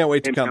can't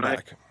wait to come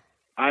back.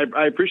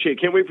 I appreciate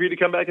it. Can't wait for you to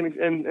come back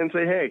and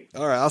say hey.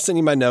 All right, I'll send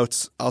you my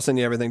notes. I'll send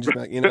you everything. Just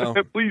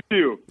please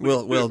do.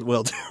 We'll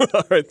do.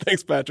 All right,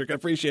 thanks, Patrick. I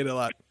appreciate it a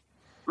lot.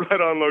 Right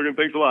on, Logan.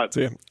 Thanks a lot.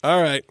 See you.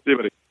 All right. See you,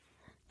 buddy.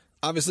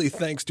 Obviously,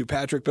 thanks to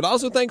Patrick, but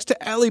also thanks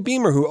to Allie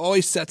Beamer, who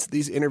always sets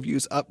these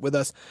interviews up with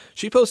us.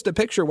 She posted a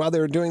picture while they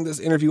were doing this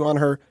interview on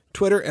her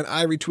Twitter, and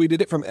I retweeted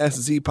it from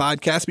SZ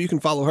Podcast, but you can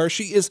follow her.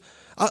 She is,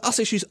 I'll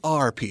say she's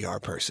our PR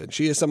person.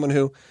 She is someone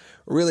who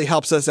really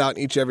helps us out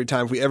every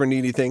time if we ever need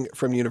anything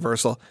from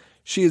Universal.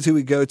 She is who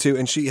we go to,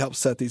 and she helps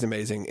set these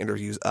amazing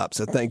interviews up.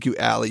 So thank you,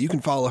 Allie. You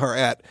can follow her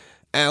at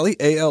Allie,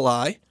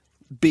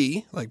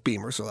 A-L-I-B, like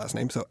Beamer's her last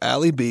name, so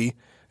Allie B,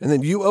 and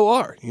then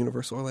UOR,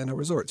 Universal Orlando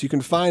Resorts. You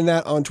can find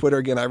that on Twitter.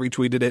 Again, I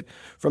retweeted it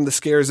from the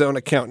Scare Zone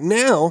account.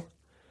 Now,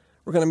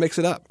 we're going to mix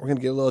it up. We're going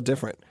to get a little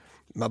different.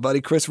 My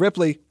buddy Chris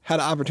Ripley had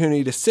an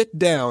opportunity to sit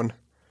down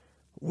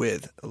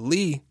with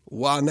Leigh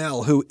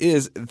Whannell, who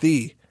is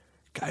the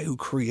guy who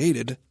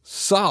created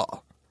Saw.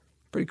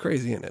 Pretty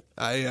crazy, isn't it?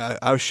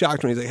 I was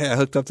shocked when he's like, hey, I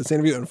hooked up this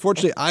interview.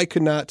 Unfortunately, I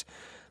could not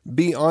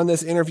be on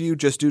this interview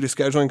just due to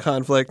scheduling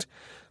conflict,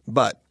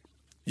 but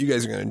you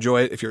guys are going to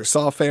enjoy it. If you're a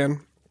Saw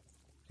fan,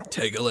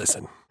 take a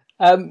listen.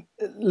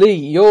 Leigh,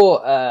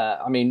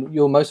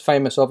 you're most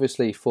famous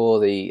obviously for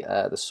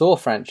the Saw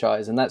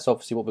franchise, and that's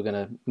obviously what we're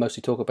going to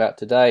mostly talk about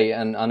today.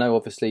 And I know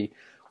obviously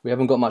we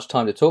haven't got much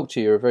time to talk to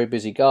you. You're a very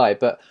busy guy,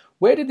 but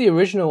where did the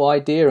original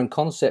idea and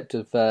concept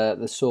of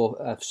the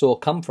Saw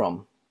come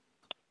from?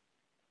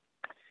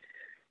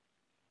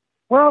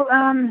 Well,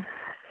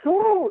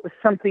 Saw was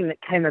something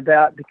that came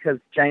about because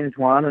James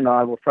Wan and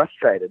I were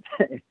frustrated.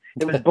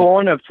 It was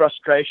born of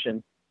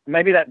frustration.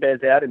 Maybe that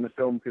bears out in the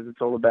film because it's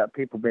all about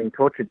people being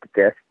tortured to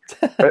death.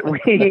 But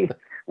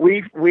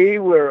we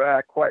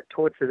were quite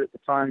tortured at the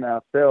time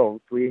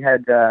ourselves. We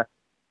had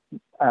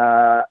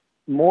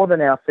more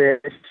than our fair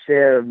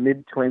share of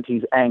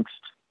mid-20s angst.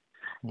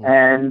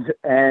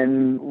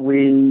 And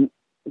we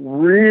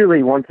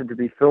really wanted to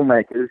be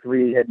filmmakers.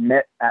 We had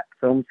met at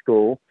film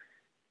school,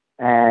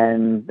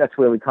 and that's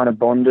where we kind of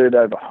bonded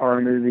over horror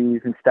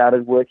movies and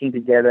started working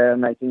together,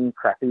 making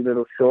crappy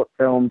little short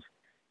films.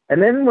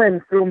 And then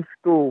when film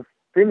school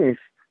finished,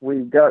 we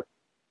got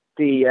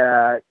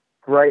the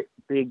great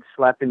big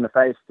slap in the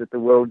face that the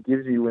world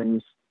gives you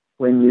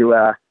when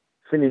you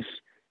finish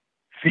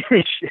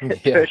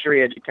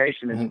tertiary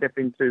education and step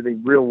into the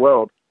real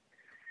world.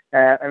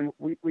 And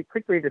we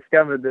quickly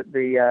discovered that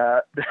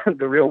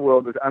the real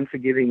world was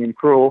unforgiving and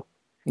cruel,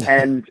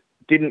 and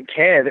didn't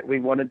care that we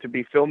wanted to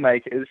be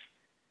filmmakers,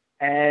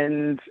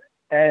 and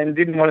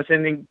didn't want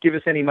to give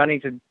us any money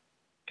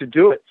to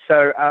do it.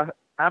 So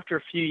after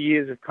a few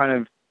years of kind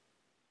of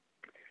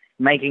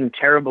making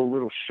terrible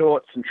little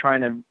shorts and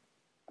trying to,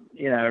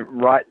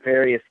 write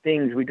various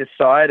things, we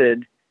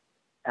decided,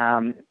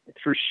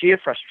 through sheer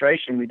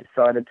frustration, we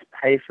decided to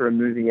pay for a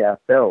movie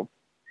ourselves.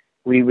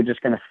 We were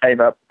just going to save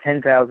up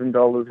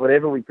 $10,000,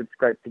 whatever we could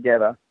scrape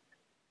together,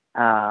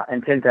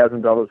 and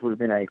 $10,000 would have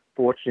been a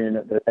fortune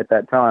at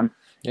that time.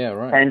 Yeah,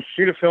 right. And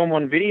shoot a film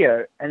on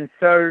video. And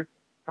so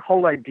the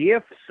whole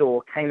idea for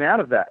Saw came out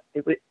of that.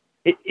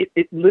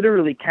 It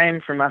literally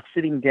came from us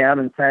sitting down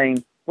and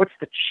saying, what's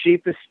the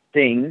cheapest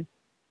thing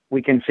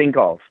we can think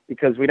of?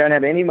 Because we don't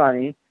have any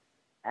money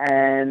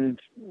and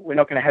we're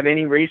not going to have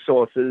any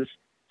resources.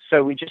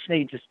 So we just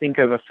need to think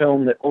of a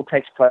film that all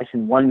takes place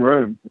in one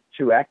room with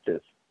two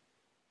actors.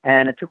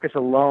 And it took us a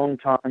long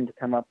time to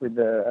come up with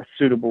a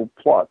suitable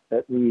plot,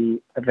 that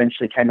we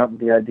eventually came up with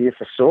the idea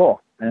for Saw.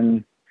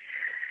 And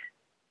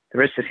the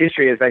rest is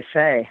history, as they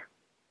say.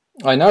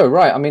 I know,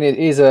 right? I mean, it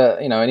is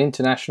an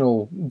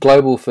international,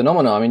 global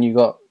phenomenon. I mean, you've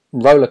got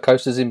roller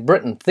coasters in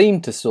Britain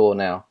themed to Saw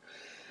now.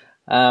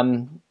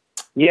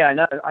 Yeah, I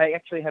know. I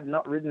actually have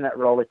not ridden that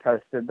roller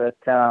coaster, but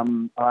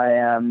I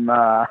am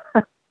I'm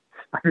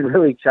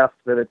really chuffed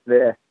that it's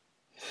there.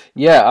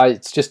 Yeah,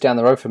 it's just down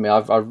the road from me.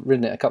 I've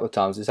ridden it a couple of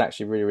times. It's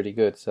actually really, really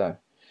good. So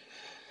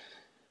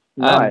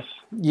nice.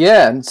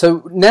 Yeah, and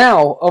so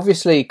now,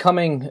 obviously,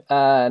 coming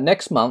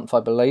next month,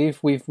 I believe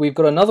we've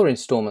got another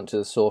instalment to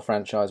the Saw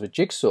franchise with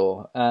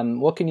Jigsaw.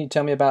 What can you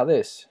tell me about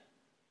this?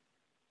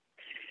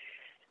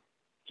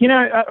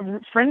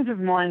 Friends of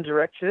mine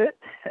directed it,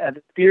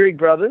 the Spearig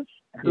brothers,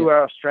 who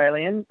are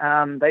Australian.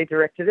 They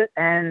directed it,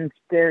 and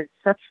they're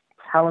such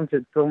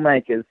talented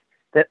filmmakers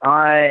that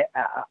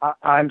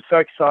I'm so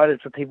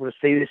excited for people to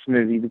see this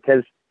movie,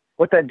 because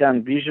what they've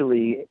done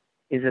visually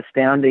is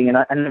astounding,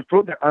 and they've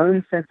brought their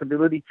own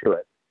sensibility to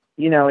it.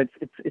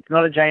 It's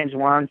not a James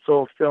Wan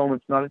Saw film,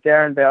 it's not a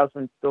Darren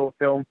Bousman Saw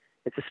film,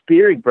 it's a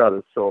Spearig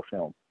brothers Saw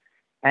film,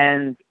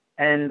 and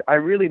I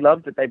really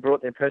love that they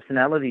brought their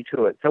personality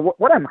to it. So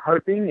what I'm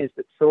hoping is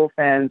that Saw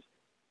fans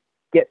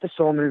get the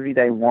Saw movie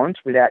they want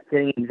without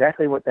getting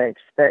exactly what they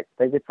expect.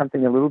 They get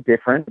something a little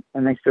different,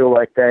 and they feel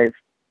like they've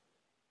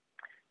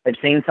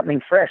seen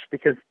something fresh,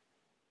 because,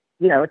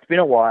 it's been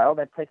a while.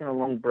 They've taken a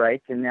long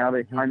break, and now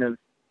they're kind of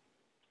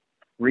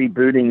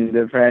rebooting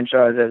the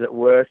franchise, as it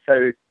were.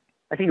 So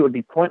I think it would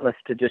be pointless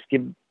to just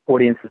give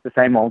audiences the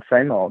same old,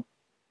 same old.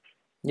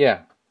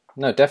 Yeah,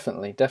 no,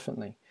 definitely.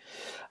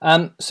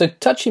 So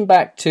touching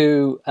back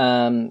to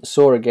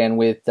Saw again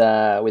with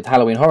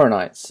Halloween Horror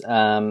Nights,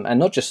 and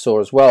not just Saw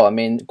as well. I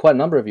mean, quite a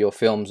number of your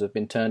films have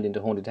been turned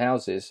into haunted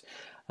houses.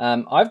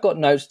 I've got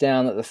notes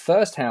down that the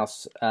first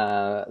house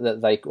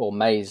or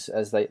maze,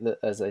 as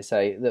they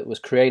say, that was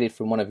created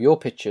from one of your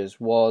pictures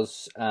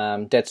was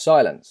Dead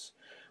Silence.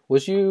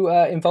 Was you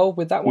involved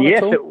with that one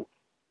at all?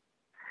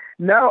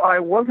 No, I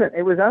wasn't.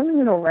 It was only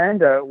in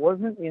Orlando. It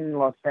wasn't in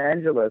Los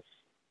Angeles.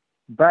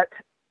 But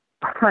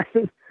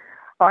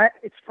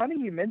it's funny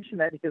you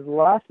mentioned that, because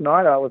last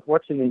night I was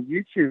watching a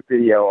YouTube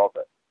video of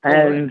it.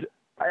 And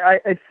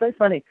it's so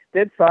funny.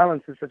 Dead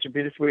Silence is such a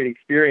bittersweet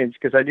experience,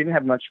 because I didn't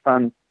have much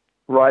fun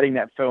writing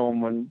that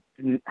film and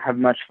didn't have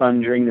much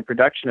fun during the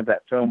production of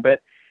that film.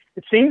 But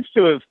it seems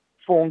to have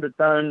formed its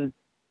own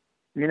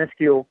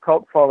minuscule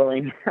cult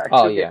following.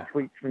 I get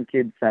tweets from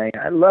kids saying,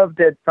 I love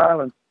Dead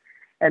Silence.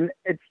 And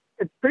it's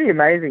pretty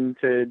amazing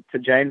to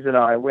James and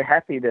I. We're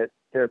happy that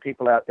there are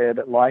people out there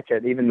that like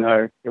it, even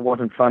though it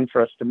wasn't fun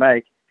for us to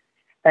make.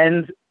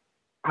 And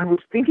I was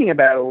thinking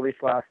about all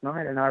this last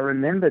night, and I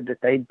remembered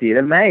that they did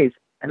a maze.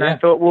 And I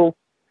thought, well,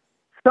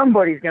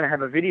 somebody's going to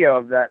have a video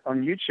of that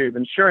on YouTube.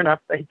 And sure enough,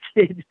 they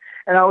did.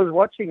 And I was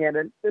watching it,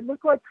 and it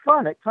looked like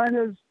fun. It kind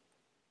of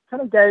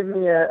gave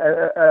me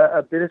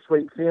a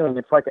bittersweet feeling.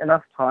 It's like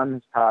enough time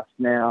has passed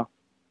now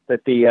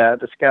that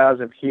the scars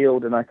have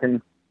healed, and I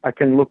can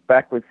look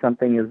back with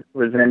something as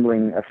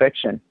resembling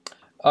affection.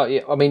 Oh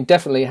yeah, I mean,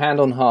 definitely, hand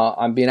on heart,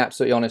 I'm being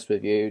absolutely honest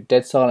with you.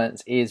 Dead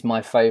Silence is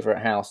my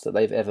favourite house that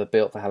they've ever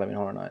built for Halloween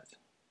Horror Nights.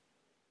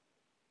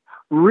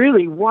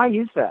 Really? Why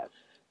is that?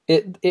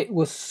 It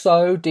was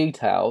so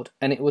detailed,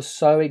 and it was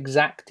so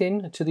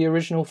exacting to the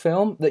original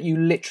film that you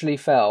literally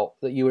felt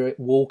that you were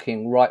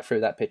walking right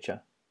through that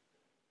picture.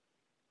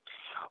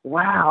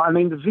 Wow. I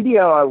mean, the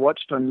video I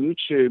watched on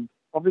YouTube,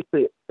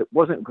 obviously it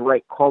wasn't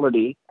great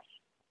quality,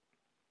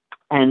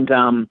 and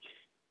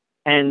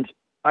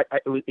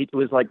it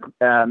was like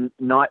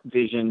night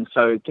vision,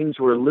 so things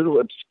were a little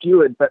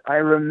obscured. But I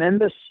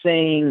remember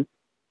seeing,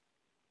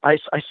 I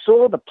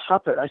saw the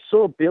puppet, I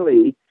saw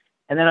Billy,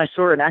 And then I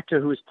saw an actor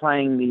who was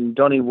playing the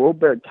Donnie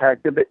Wahlberg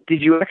character. But did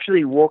you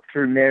actually walk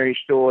through Mary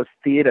Shaw's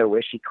theatre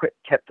where she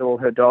kept all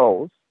her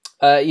dolls?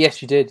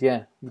 Yes, you did.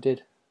 Yeah, you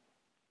did.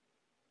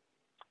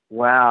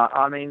 Wow.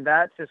 I mean,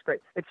 that's just great.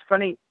 It's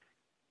funny.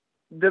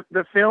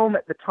 The film,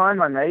 at the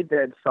time I made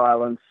Dead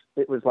Silence,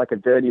 it was like a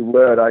dirty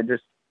word.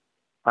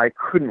 I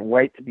couldn't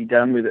wait to be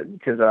done with it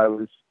because I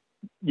was,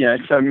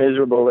 so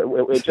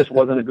miserable. It just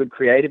wasn't a good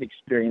creative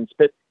experience.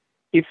 But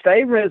if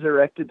they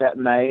resurrected that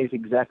maze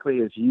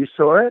exactly as you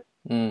saw it,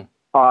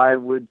 I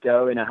would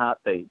go in a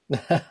heartbeat.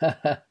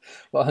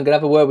 Well, I'm going to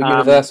have a word with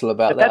Universal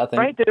about that. That's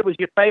great that it was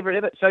your favorite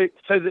ever.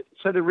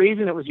 So the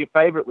reason it was your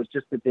favorite was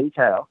just the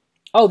detail.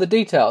 Oh, the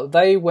detail.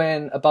 They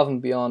went above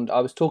and beyond. I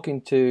was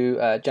talking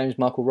to James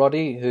Michael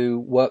Roddy, who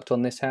worked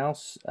on this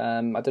house.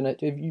 I don't know.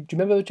 Do you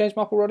remember James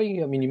Michael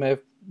Roddy? I mean, you may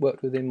have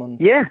worked with him on...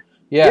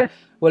 Yeah.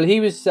 Well, he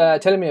was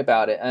telling me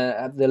about it,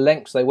 the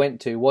lengths they went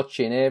to,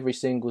 watching every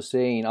single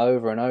scene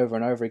over and over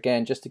and over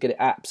again, just to get it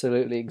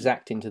absolutely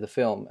exact into the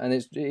film. And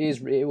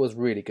it was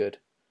really good.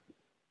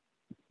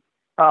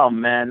 Oh,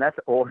 man, that's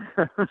awesome.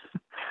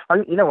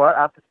 You know what?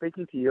 After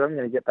speaking to you, I'm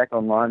going to get back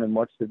online and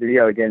watch the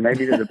video again.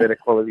 Maybe there's a better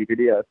quality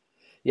video.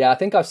 Yeah, I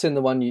think I've seen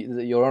the one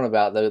that you're on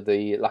about,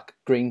 the like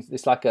green.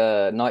 It's like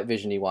a night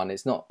vision-y one.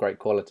 It's not great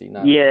quality,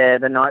 no. Yeah,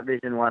 the night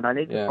vision one. I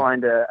need to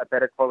find a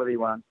better quality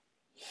one.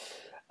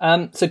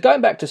 So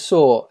going back to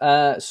Saw,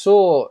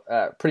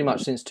 pretty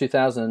much since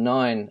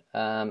 2009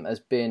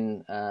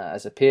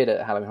 has appeared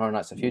at Halloween Horror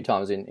Nights a few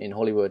times in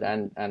Hollywood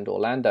and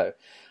Orlando.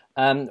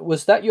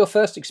 Was that your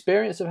first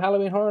experience of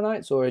Halloween Horror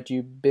Nights, or had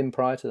you been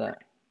prior to that?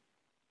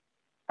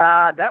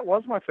 That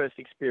was my first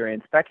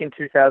experience back in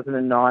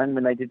 2009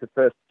 when they did the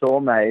first Saw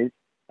maze,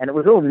 and it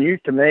was all new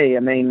to me. I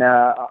mean,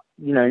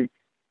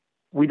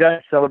 we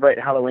don't celebrate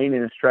Halloween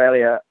in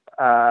Australia,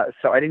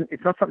 so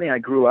it's not something I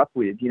grew up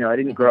with. I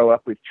didn't grow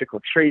up with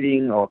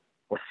trick-or-treating or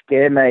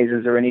scare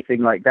mazes or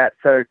anything like that.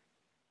 So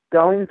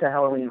going to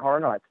Halloween Horror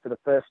Nights for the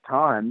first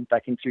time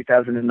back in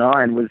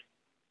 2009 was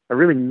a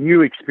really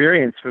new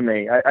experience for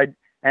me. I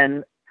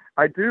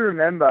do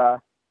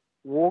remember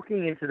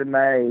walking into the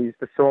maze,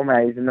 the Saw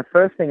maze, and the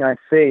first thing I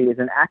see is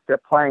an actor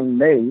playing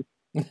me,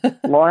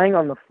 lying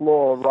on the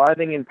floor,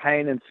 writhing in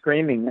pain and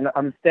screaming. And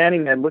I'm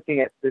standing there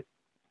looking at this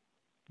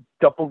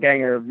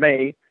doppelganger of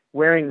me,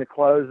 wearing the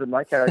clothes that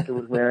my character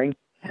was wearing.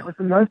 It was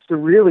the most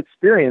surreal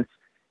experience.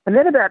 And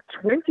then about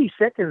 20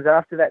 seconds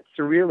after that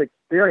surreal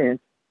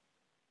experience,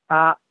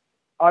 I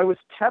was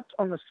tapped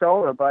on the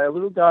shoulder by a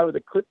little guy with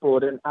a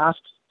clipboard and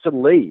asked to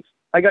leave.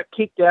 I got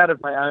kicked out of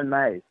my own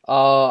maze.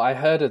 Oh, I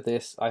heard of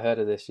this,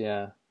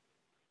 yeah.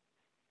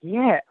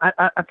 Yeah,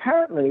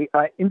 apparently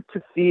I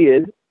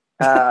interfered,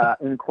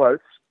 in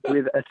quotes,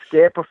 with a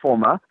scare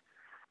performer.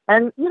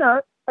 And,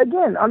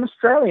 again, I'm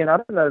Australian. I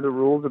don't know the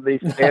rules of these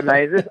scare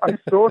mazes. I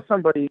saw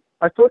somebody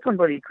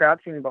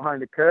crouching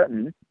behind a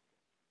curtain,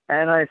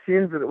 and I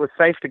assumed that it was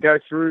safe to go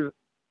through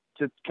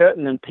the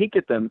curtain and peek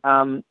at them.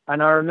 And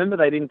I remember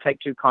they didn't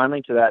take too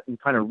kindly to that and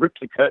kind of ripped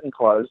the curtain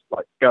closed,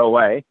 like, go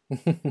away.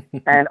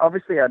 And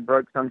obviously I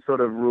broke some sort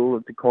of rule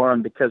of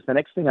decorum because the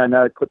next thing I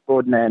know,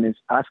 Clipboard Man is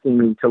asking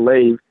me to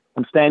leave.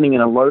 I'm standing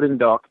in a loading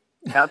dock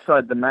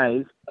outside the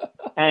maze.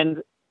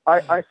 And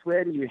I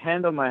swear to you,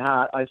 hand on my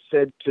heart, I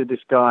said to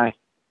this guy,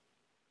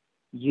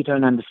 "You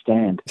don't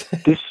understand.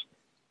 This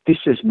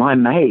is my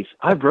maze.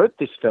 I wrote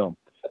this film."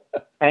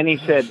 And he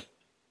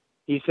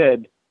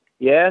said,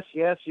 Yes,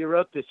 you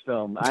wrote this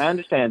film. I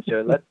understand,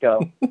 sir. Let's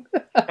go.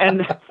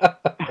 And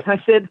I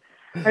said,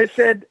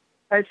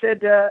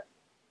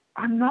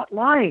 I'm not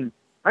lying.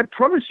 I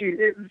promise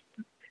you,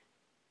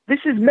 this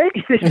is me.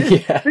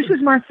 This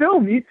is my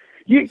film.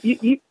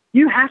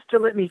 You have to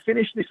let me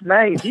finish this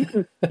maze.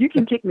 You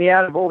can kick me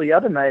out of all the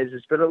other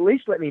mazes, but at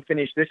least let me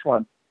finish this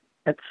one.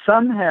 And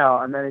somehow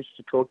I managed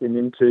to talk him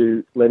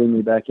into letting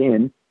me back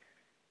in,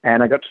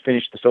 and I got to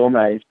finish the Saw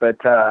maze. But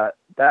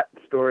that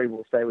story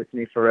will stay with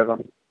me forever.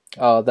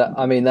 Oh,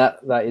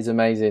 that is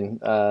amazing.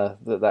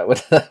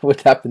 That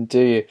would happen to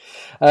you.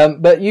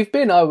 But you've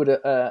been, I would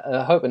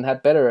hope, and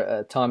had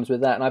better times with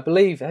that. And I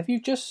believe,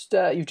 you've just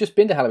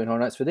been to Halloween Horror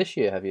Nights for this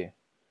year, have you?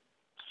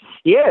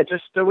 Yeah,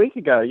 just a week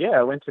ago. Yeah,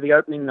 I went to the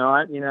opening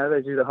night.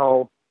 They do the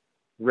whole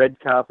red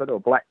carpet or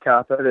black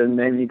carpet, and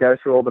then you go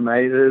through all the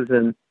mazes.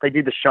 And they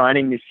did The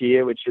Shining this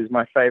year, which is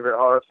my favorite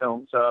horror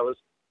film. So I was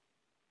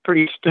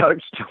pretty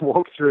stoked to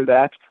walk through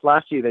that.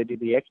 Last year they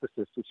did The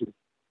Exorcist, which is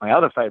my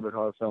other favorite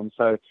horror film.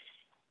 So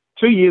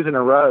 2 years in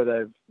a row,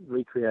 they've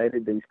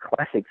recreated these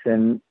classics,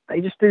 and they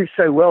just do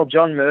so well.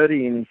 John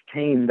Murdy and his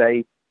team,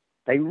 they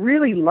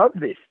really love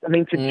this. I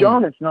mean, to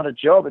John, it's not a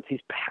job; it's his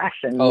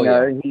passion.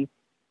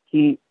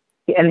 He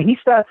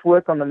starts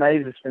work on the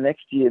mazes for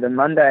next year, the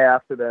Monday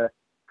after the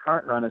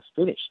current run is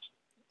finished.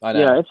 I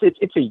know.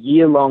 It's a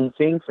year-long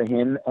thing for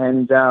him,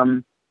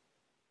 and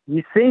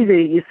you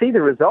see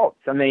the results.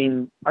 I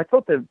mean, I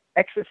thought the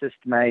Exorcist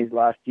maze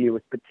last year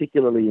was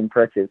particularly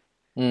impressive.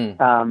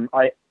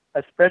 I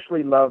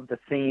especially love the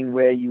scene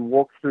where you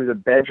walk through the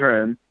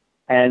bedroom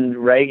and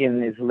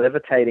Reagan is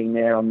levitating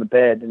there on the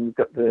bed, and you've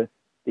got the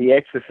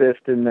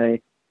Exorcist and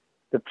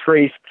the the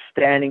priest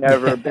standing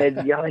over a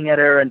bed yelling at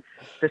her, and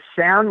the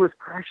sound was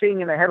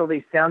crashing, and they had all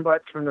these sound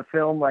bites from the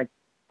film, like,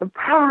 the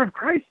power of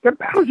Christ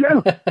compels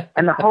you.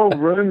 And the whole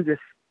room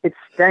just, it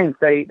stank.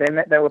 They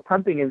were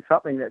pumping in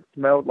something that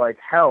smelled like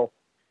hell.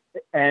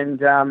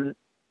 And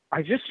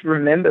I just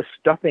remember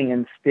stopping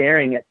and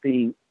staring at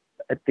the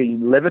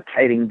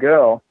levitating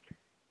girl,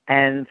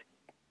 and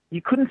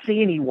you couldn't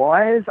see any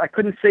wires. I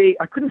couldn't see,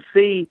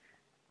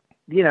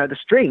 the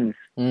strings,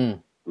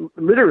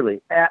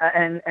 literally.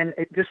 And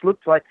it just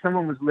looked like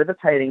someone was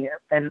levitating.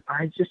 And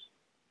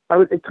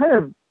it kind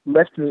of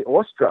left me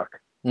awestruck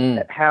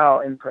at how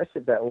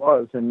impressive that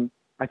was. And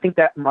I think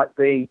that might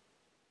be,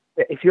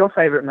 if your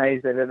favorite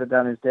maze they've ever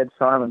done is Dead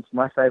Silence,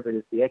 my favorite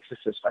is The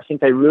Exorcist. I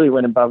think they really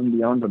went above and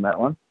beyond on that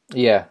one.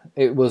 Yeah,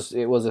 it was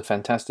a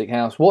fantastic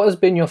house. What has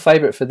been your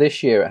favorite for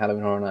this year at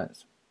Halloween Horror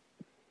Nights?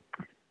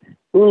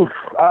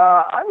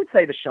 I would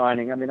say The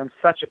Shining. I mean, I'm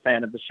such a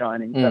fan of The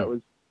Shining.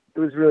 So it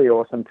was really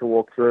awesome to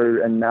walk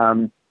through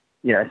and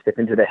step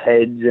into the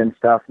hedge and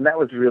stuff, and that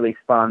was really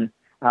fun.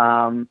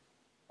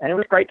 And it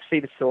was great to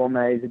see the Saw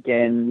maze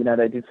again. You know,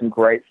 they did some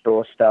great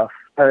Saw stuff.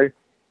 So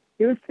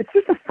it's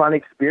just a fun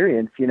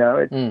experience. You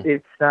know,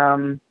 it's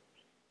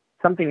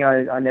something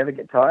I never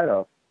get tired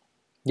of.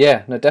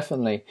 Yeah, no,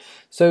 definitely.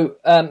 So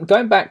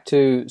going back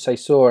to, say,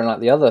 Saw, and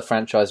like the other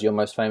franchise you're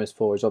most famous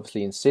for is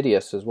obviously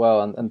Insidious as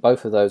well, and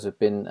both of those have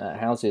been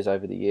houses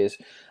over the years.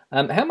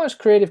 How much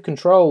creative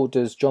control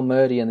does John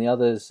Murdy and the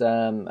others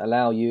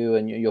allow you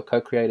and your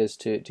co-creators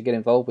to get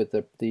involved with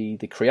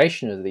the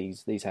creation of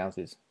these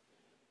houses?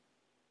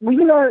 Well,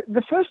 you know,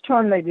 the first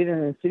time they did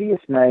an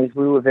Insidious maze,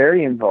 we were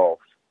very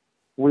involved.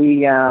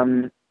 We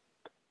had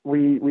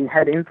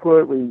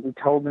input. We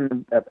told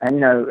them,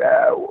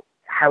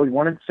 how we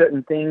wanted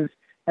certain things,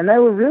 and they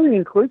were really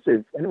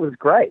inclusive, and it was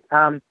great.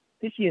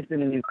 This year's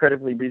been an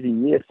incredibly busy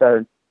year,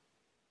 so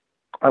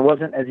I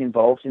wasn't as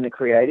involved in the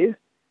creative,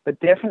 but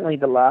definitely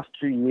the last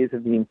 2 years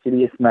of the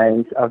Insidious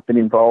maze, I've been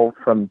involved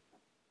from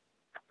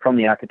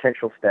the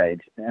architectural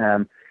stage.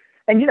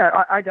 And, you know,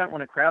 I don't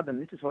want to crowd them.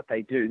 This is what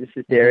they do. This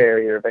is their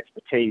area of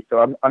expertise,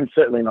 so I'm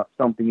certainly not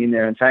stomping in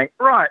there and saying,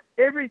 right,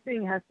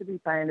 everything has to be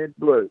painted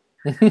blue.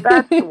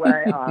 That's the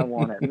way I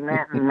want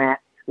it.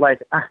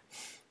 Like,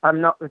 I'm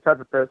not the type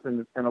of person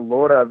that's going to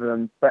lord over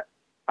them, but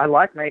I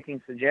like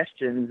making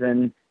suggestions,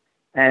 and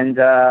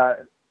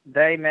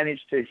they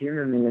manage to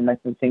humor me and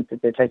make me think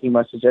that they're taking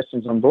my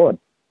suggestions on board.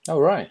 Oh,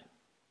 right.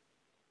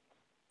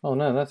 Oh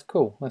no, that's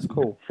cool. That's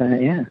cool. So,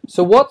 yeah.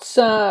 So what's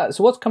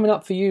coming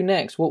up for you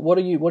next? What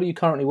are you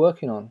currently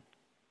working on?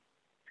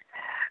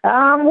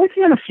 I'm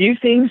working on a few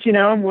things. You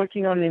know, I'm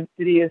working on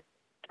Insidious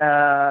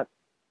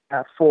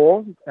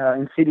 4,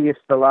 Insidious: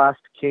 The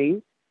Last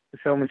Key. The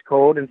film is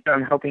called, and so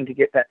I'm hoping to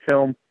get that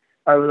film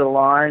over the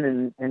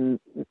line and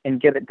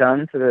get it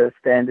done to the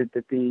standard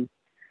that the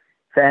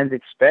fans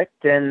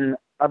expect. And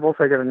I've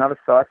also got another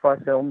sci-fi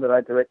film that I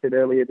directed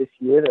earlier this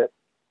year that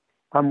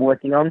I'm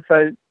working on.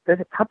 So there's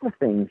a couple of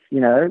things, you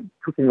know,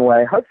 cooking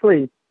away.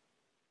 Hopefully,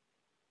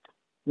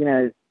 you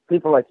know,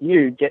 people like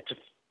you get to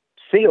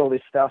see all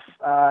this stuff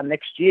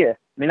next year.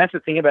 I mean, that's the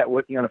thing about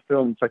working on a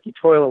film. It's like you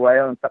toil away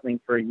on something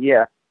for a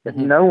year that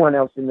no one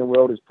else in the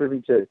world is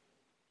privy to.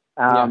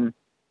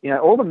 You know,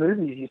 all the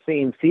movies you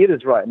see in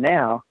theaters right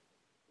now,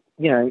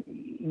 you know,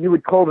 you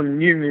would call them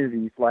new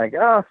movies, like,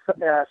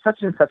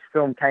 such and such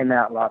film came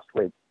out last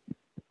week.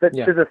 But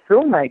to the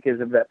filmmakers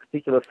of that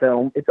particular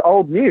film, it's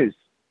old news.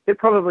 They're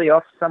probably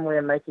off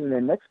somewhere making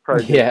their next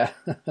project. Yeah.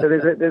 So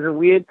there's a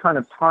weird kind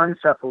of time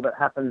shuffle that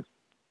happens.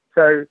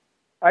 So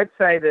I'd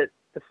say that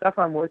the stuff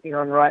I'm working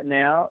on right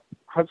now,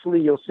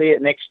 hopefully you'll see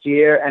it next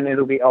year, and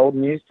it'll be old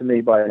news to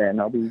me by then.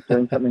 I'll be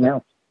doing something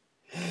else.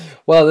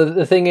 Well,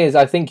 the thing is,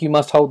 I think you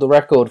must hold the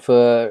record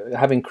for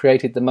having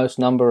created the most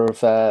number of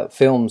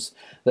films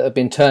that have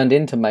been turned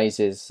into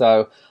mazes.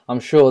 So I'm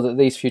sure that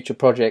these future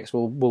projects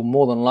will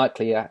more than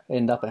likely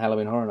end up at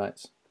Halloween Horror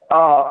Nights.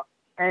 Oh,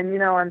 and you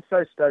know, I'm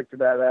so stoked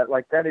about that.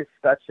 Like, that is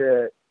such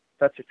a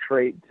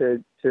treat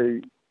to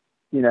you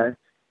know,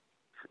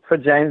 for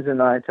James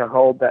and I to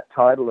hold that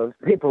title of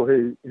people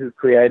who've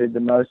created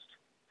the most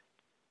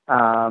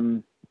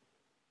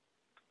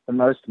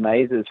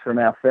mazes from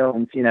our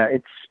films. You know,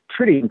 it's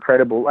pretty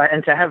incredible.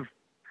 And to have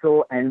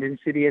Saw and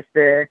Insidious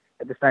there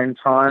at the same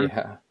time,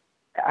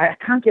 I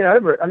can't get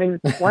over it. I mean,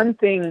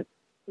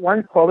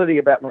 one quality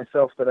about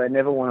myself that I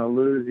never want to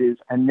lose is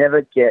I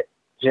never get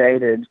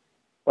jaded,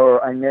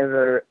 or I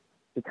never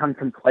become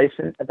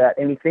complacent about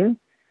anything.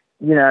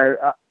 You know,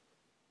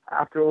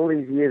 after all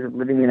these years of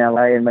living in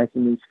LA and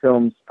making these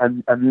films,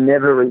 I've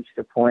never reached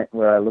a point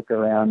where I look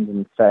around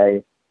and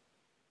say,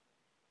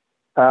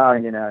 oh,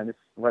 you know, this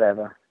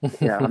whatever.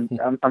 You know,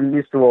 I'm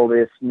used to all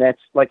this.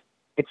 Next, like,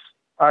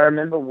 I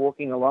remember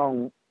walking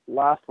along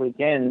last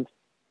weekend.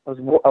 I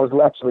was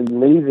actually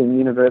leaving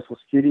Universal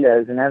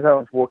Studios, and as I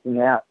was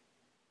walking out,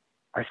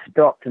 I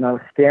stopped and I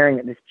was staring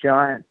at this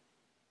giant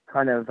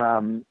kind of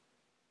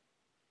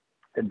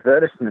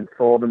advertisement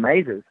for the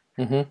mazes,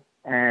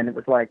 and it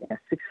was like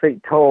 6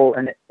 feet tall,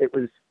 and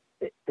it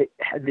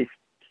had this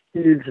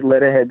huge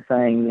letterhead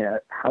saying, you know,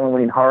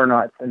 Halloween Horror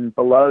Nights, and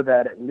below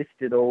that it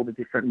listed all the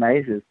different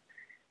mazes.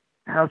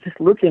 And I was just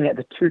looking at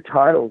the two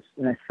titles,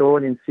 and I saw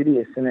it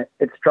Insidious, and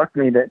it struck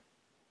me that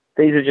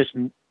these are just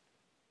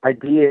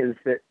ideas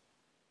that,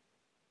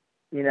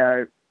 you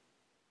know,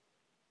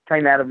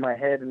 came out of my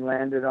head and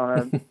landed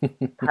on a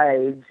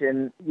page,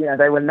 and, you know,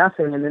 they were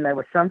nothing and then they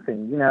were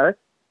something, you know.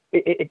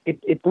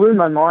 It blew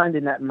my mind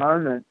in that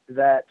moment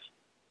that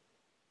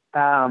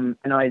an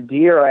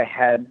idea I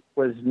had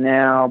was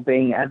now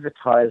being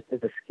advertised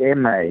as a scare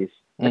maze.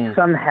 And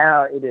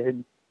somehow it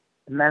had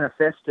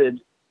manifested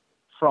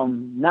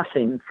from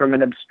nothing, from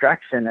an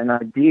abstraction, an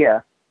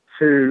idea,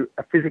 to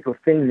a physical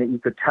thing that you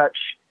could touch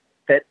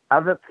that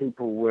other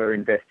people were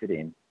invested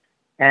in.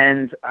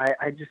 And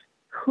I just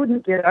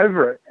couldn't get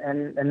over it.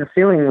 And the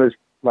feeling was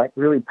like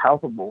really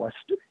palpable.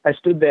 I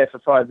stood there for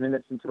 5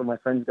 minutes until my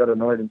friends got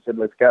annoyed and said,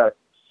 "Let's go."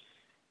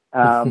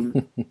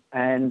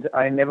 And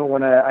I never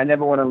want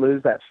to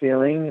lose that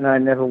feeling, and I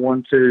never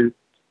want to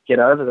get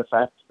over the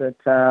fact that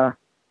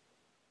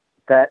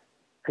that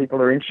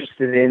people are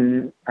interested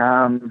in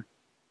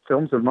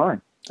films of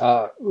mine.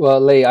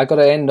 Well, Lee, I got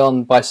to end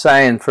on by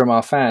saying from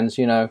our fans,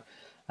 you know,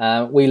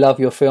 we love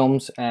your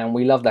films and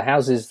we love the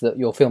houses that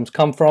your films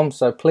come from.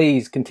 So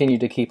please continue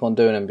to keep on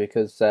doing them,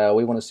 because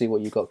we want to see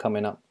what you've got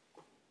coming up.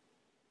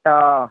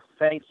 Oh,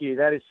 thank you.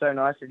 That is so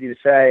nice of you to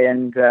say,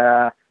 and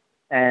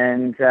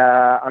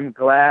I'm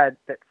glad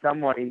that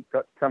somebody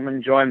got some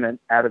enjoyment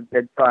out of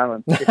Dead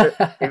Silence.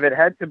 If it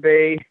had to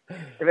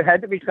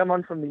be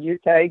someone from the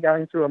UK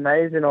going through a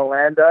maze in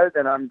Orlando,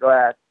 then I'm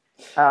glad.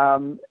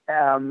 But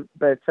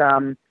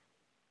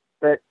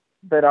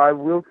I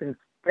will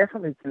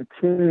definitely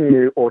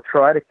continue, or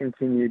try to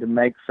continue, to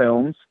make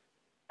films,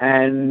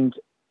 and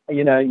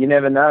you know, you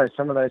never know.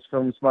 Some of those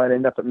films might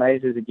end up at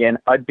mazes again.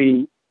 I'd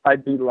be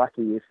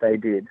lucky if they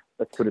did.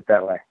 Let's put it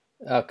that way.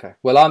 Okay.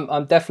 Well,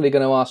 I'm definitely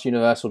going to ask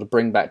Universal to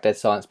bring back Dead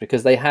Silence,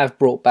 because they have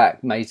brought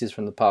back mazes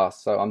from the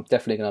past. So I'm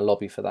definitely going to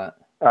lobby for that.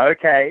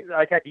 Okay.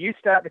 You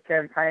start the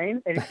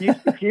campaign, and if you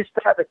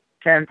start the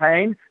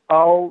campaign,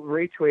 I'll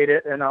retweet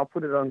it and I'll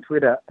put it on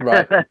Twitter.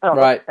 Right.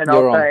 Right. And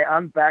I'll say,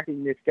 I'm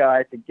backing this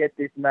guy to get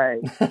this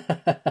made.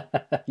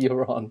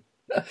 You're on.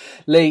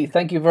 Lee,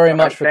 thank you very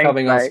much for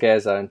coming on mate. Scare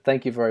Zone.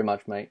 Thank you very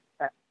much, mate.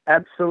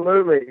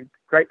 Absolutely.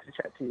 Great to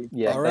chat to you.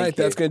 Yeah. All right,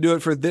 that's going to do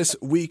it for this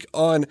week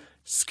on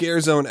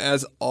Scare Zone.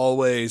 As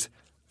always,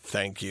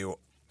 thank you.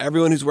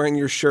 Everyone who's wearing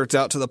your shirts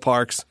out to the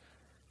parks,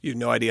 you have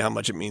no idea how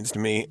much it means to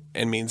me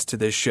and means to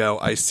this show.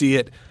 I see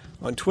it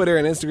on Twitter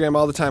and Instagram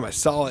all the time. I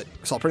saw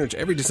pretty much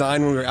every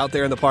design when we were out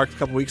there in the park a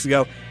couple weeks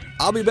ago.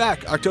 I'll be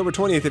back October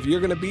 20th if you're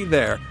going to be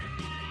there.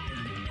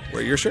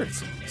 Wear your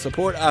shirts.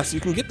 Support us. You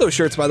can get those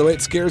shirts, by the way, at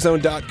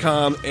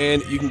scarezone.com,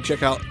 and you can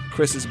check out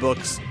Chris's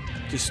books.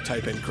 Just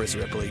type in Chris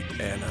Ripley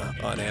and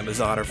on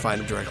Amazon, or find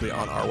them directly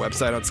on our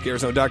website on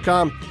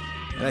scarezone.com.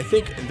 And I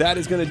think that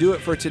is going to do it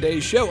for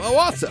today's show. Oh,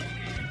 also,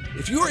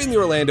 if you are in the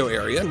Orlando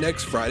area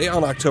next Friday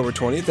on October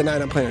 20th, the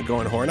night I'm planning on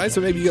going Horror Nights,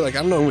 so maybe you're like,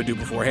 I don't know what to do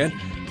beforehand,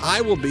 I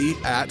will be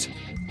at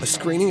a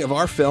screening of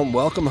our film,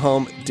 Welcome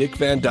Home, Dick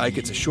Van Dyke.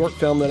 It's a short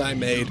film that I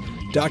made,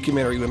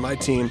 documentary with my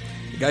team.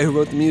 The guy who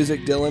wrote the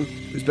music, Dylan,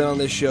 who's been on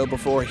this show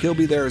before, he'll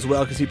be there as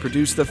well because he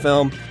produced the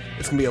film.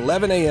 It's going to be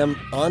 11 a.m.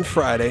 on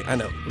Friday. I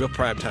know, real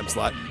primetime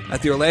slot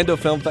at the Orlando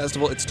Film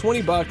Festival. It's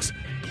 $20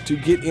 to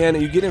get in,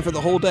 and you get in for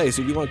the whole day.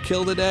 So if you want to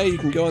kill the day, you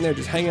can go in there,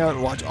 just hang out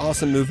and watch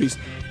awesome movies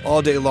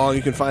all day long.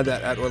 You can find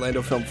that at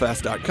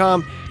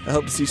orlandofilmfest.com. I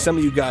hope to see some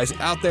of you guys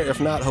out there.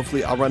 If not,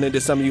 hopefully I'll run into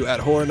some of you at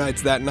Horror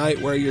Nights that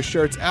night. Wear your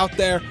shirts out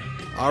there.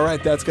 All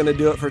right, that's going to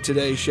do it for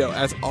today's show.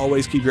 As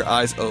always, keep your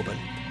eyes open,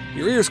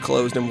 your ears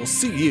closed, and we'll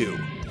see you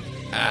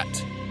at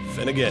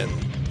Finnegan.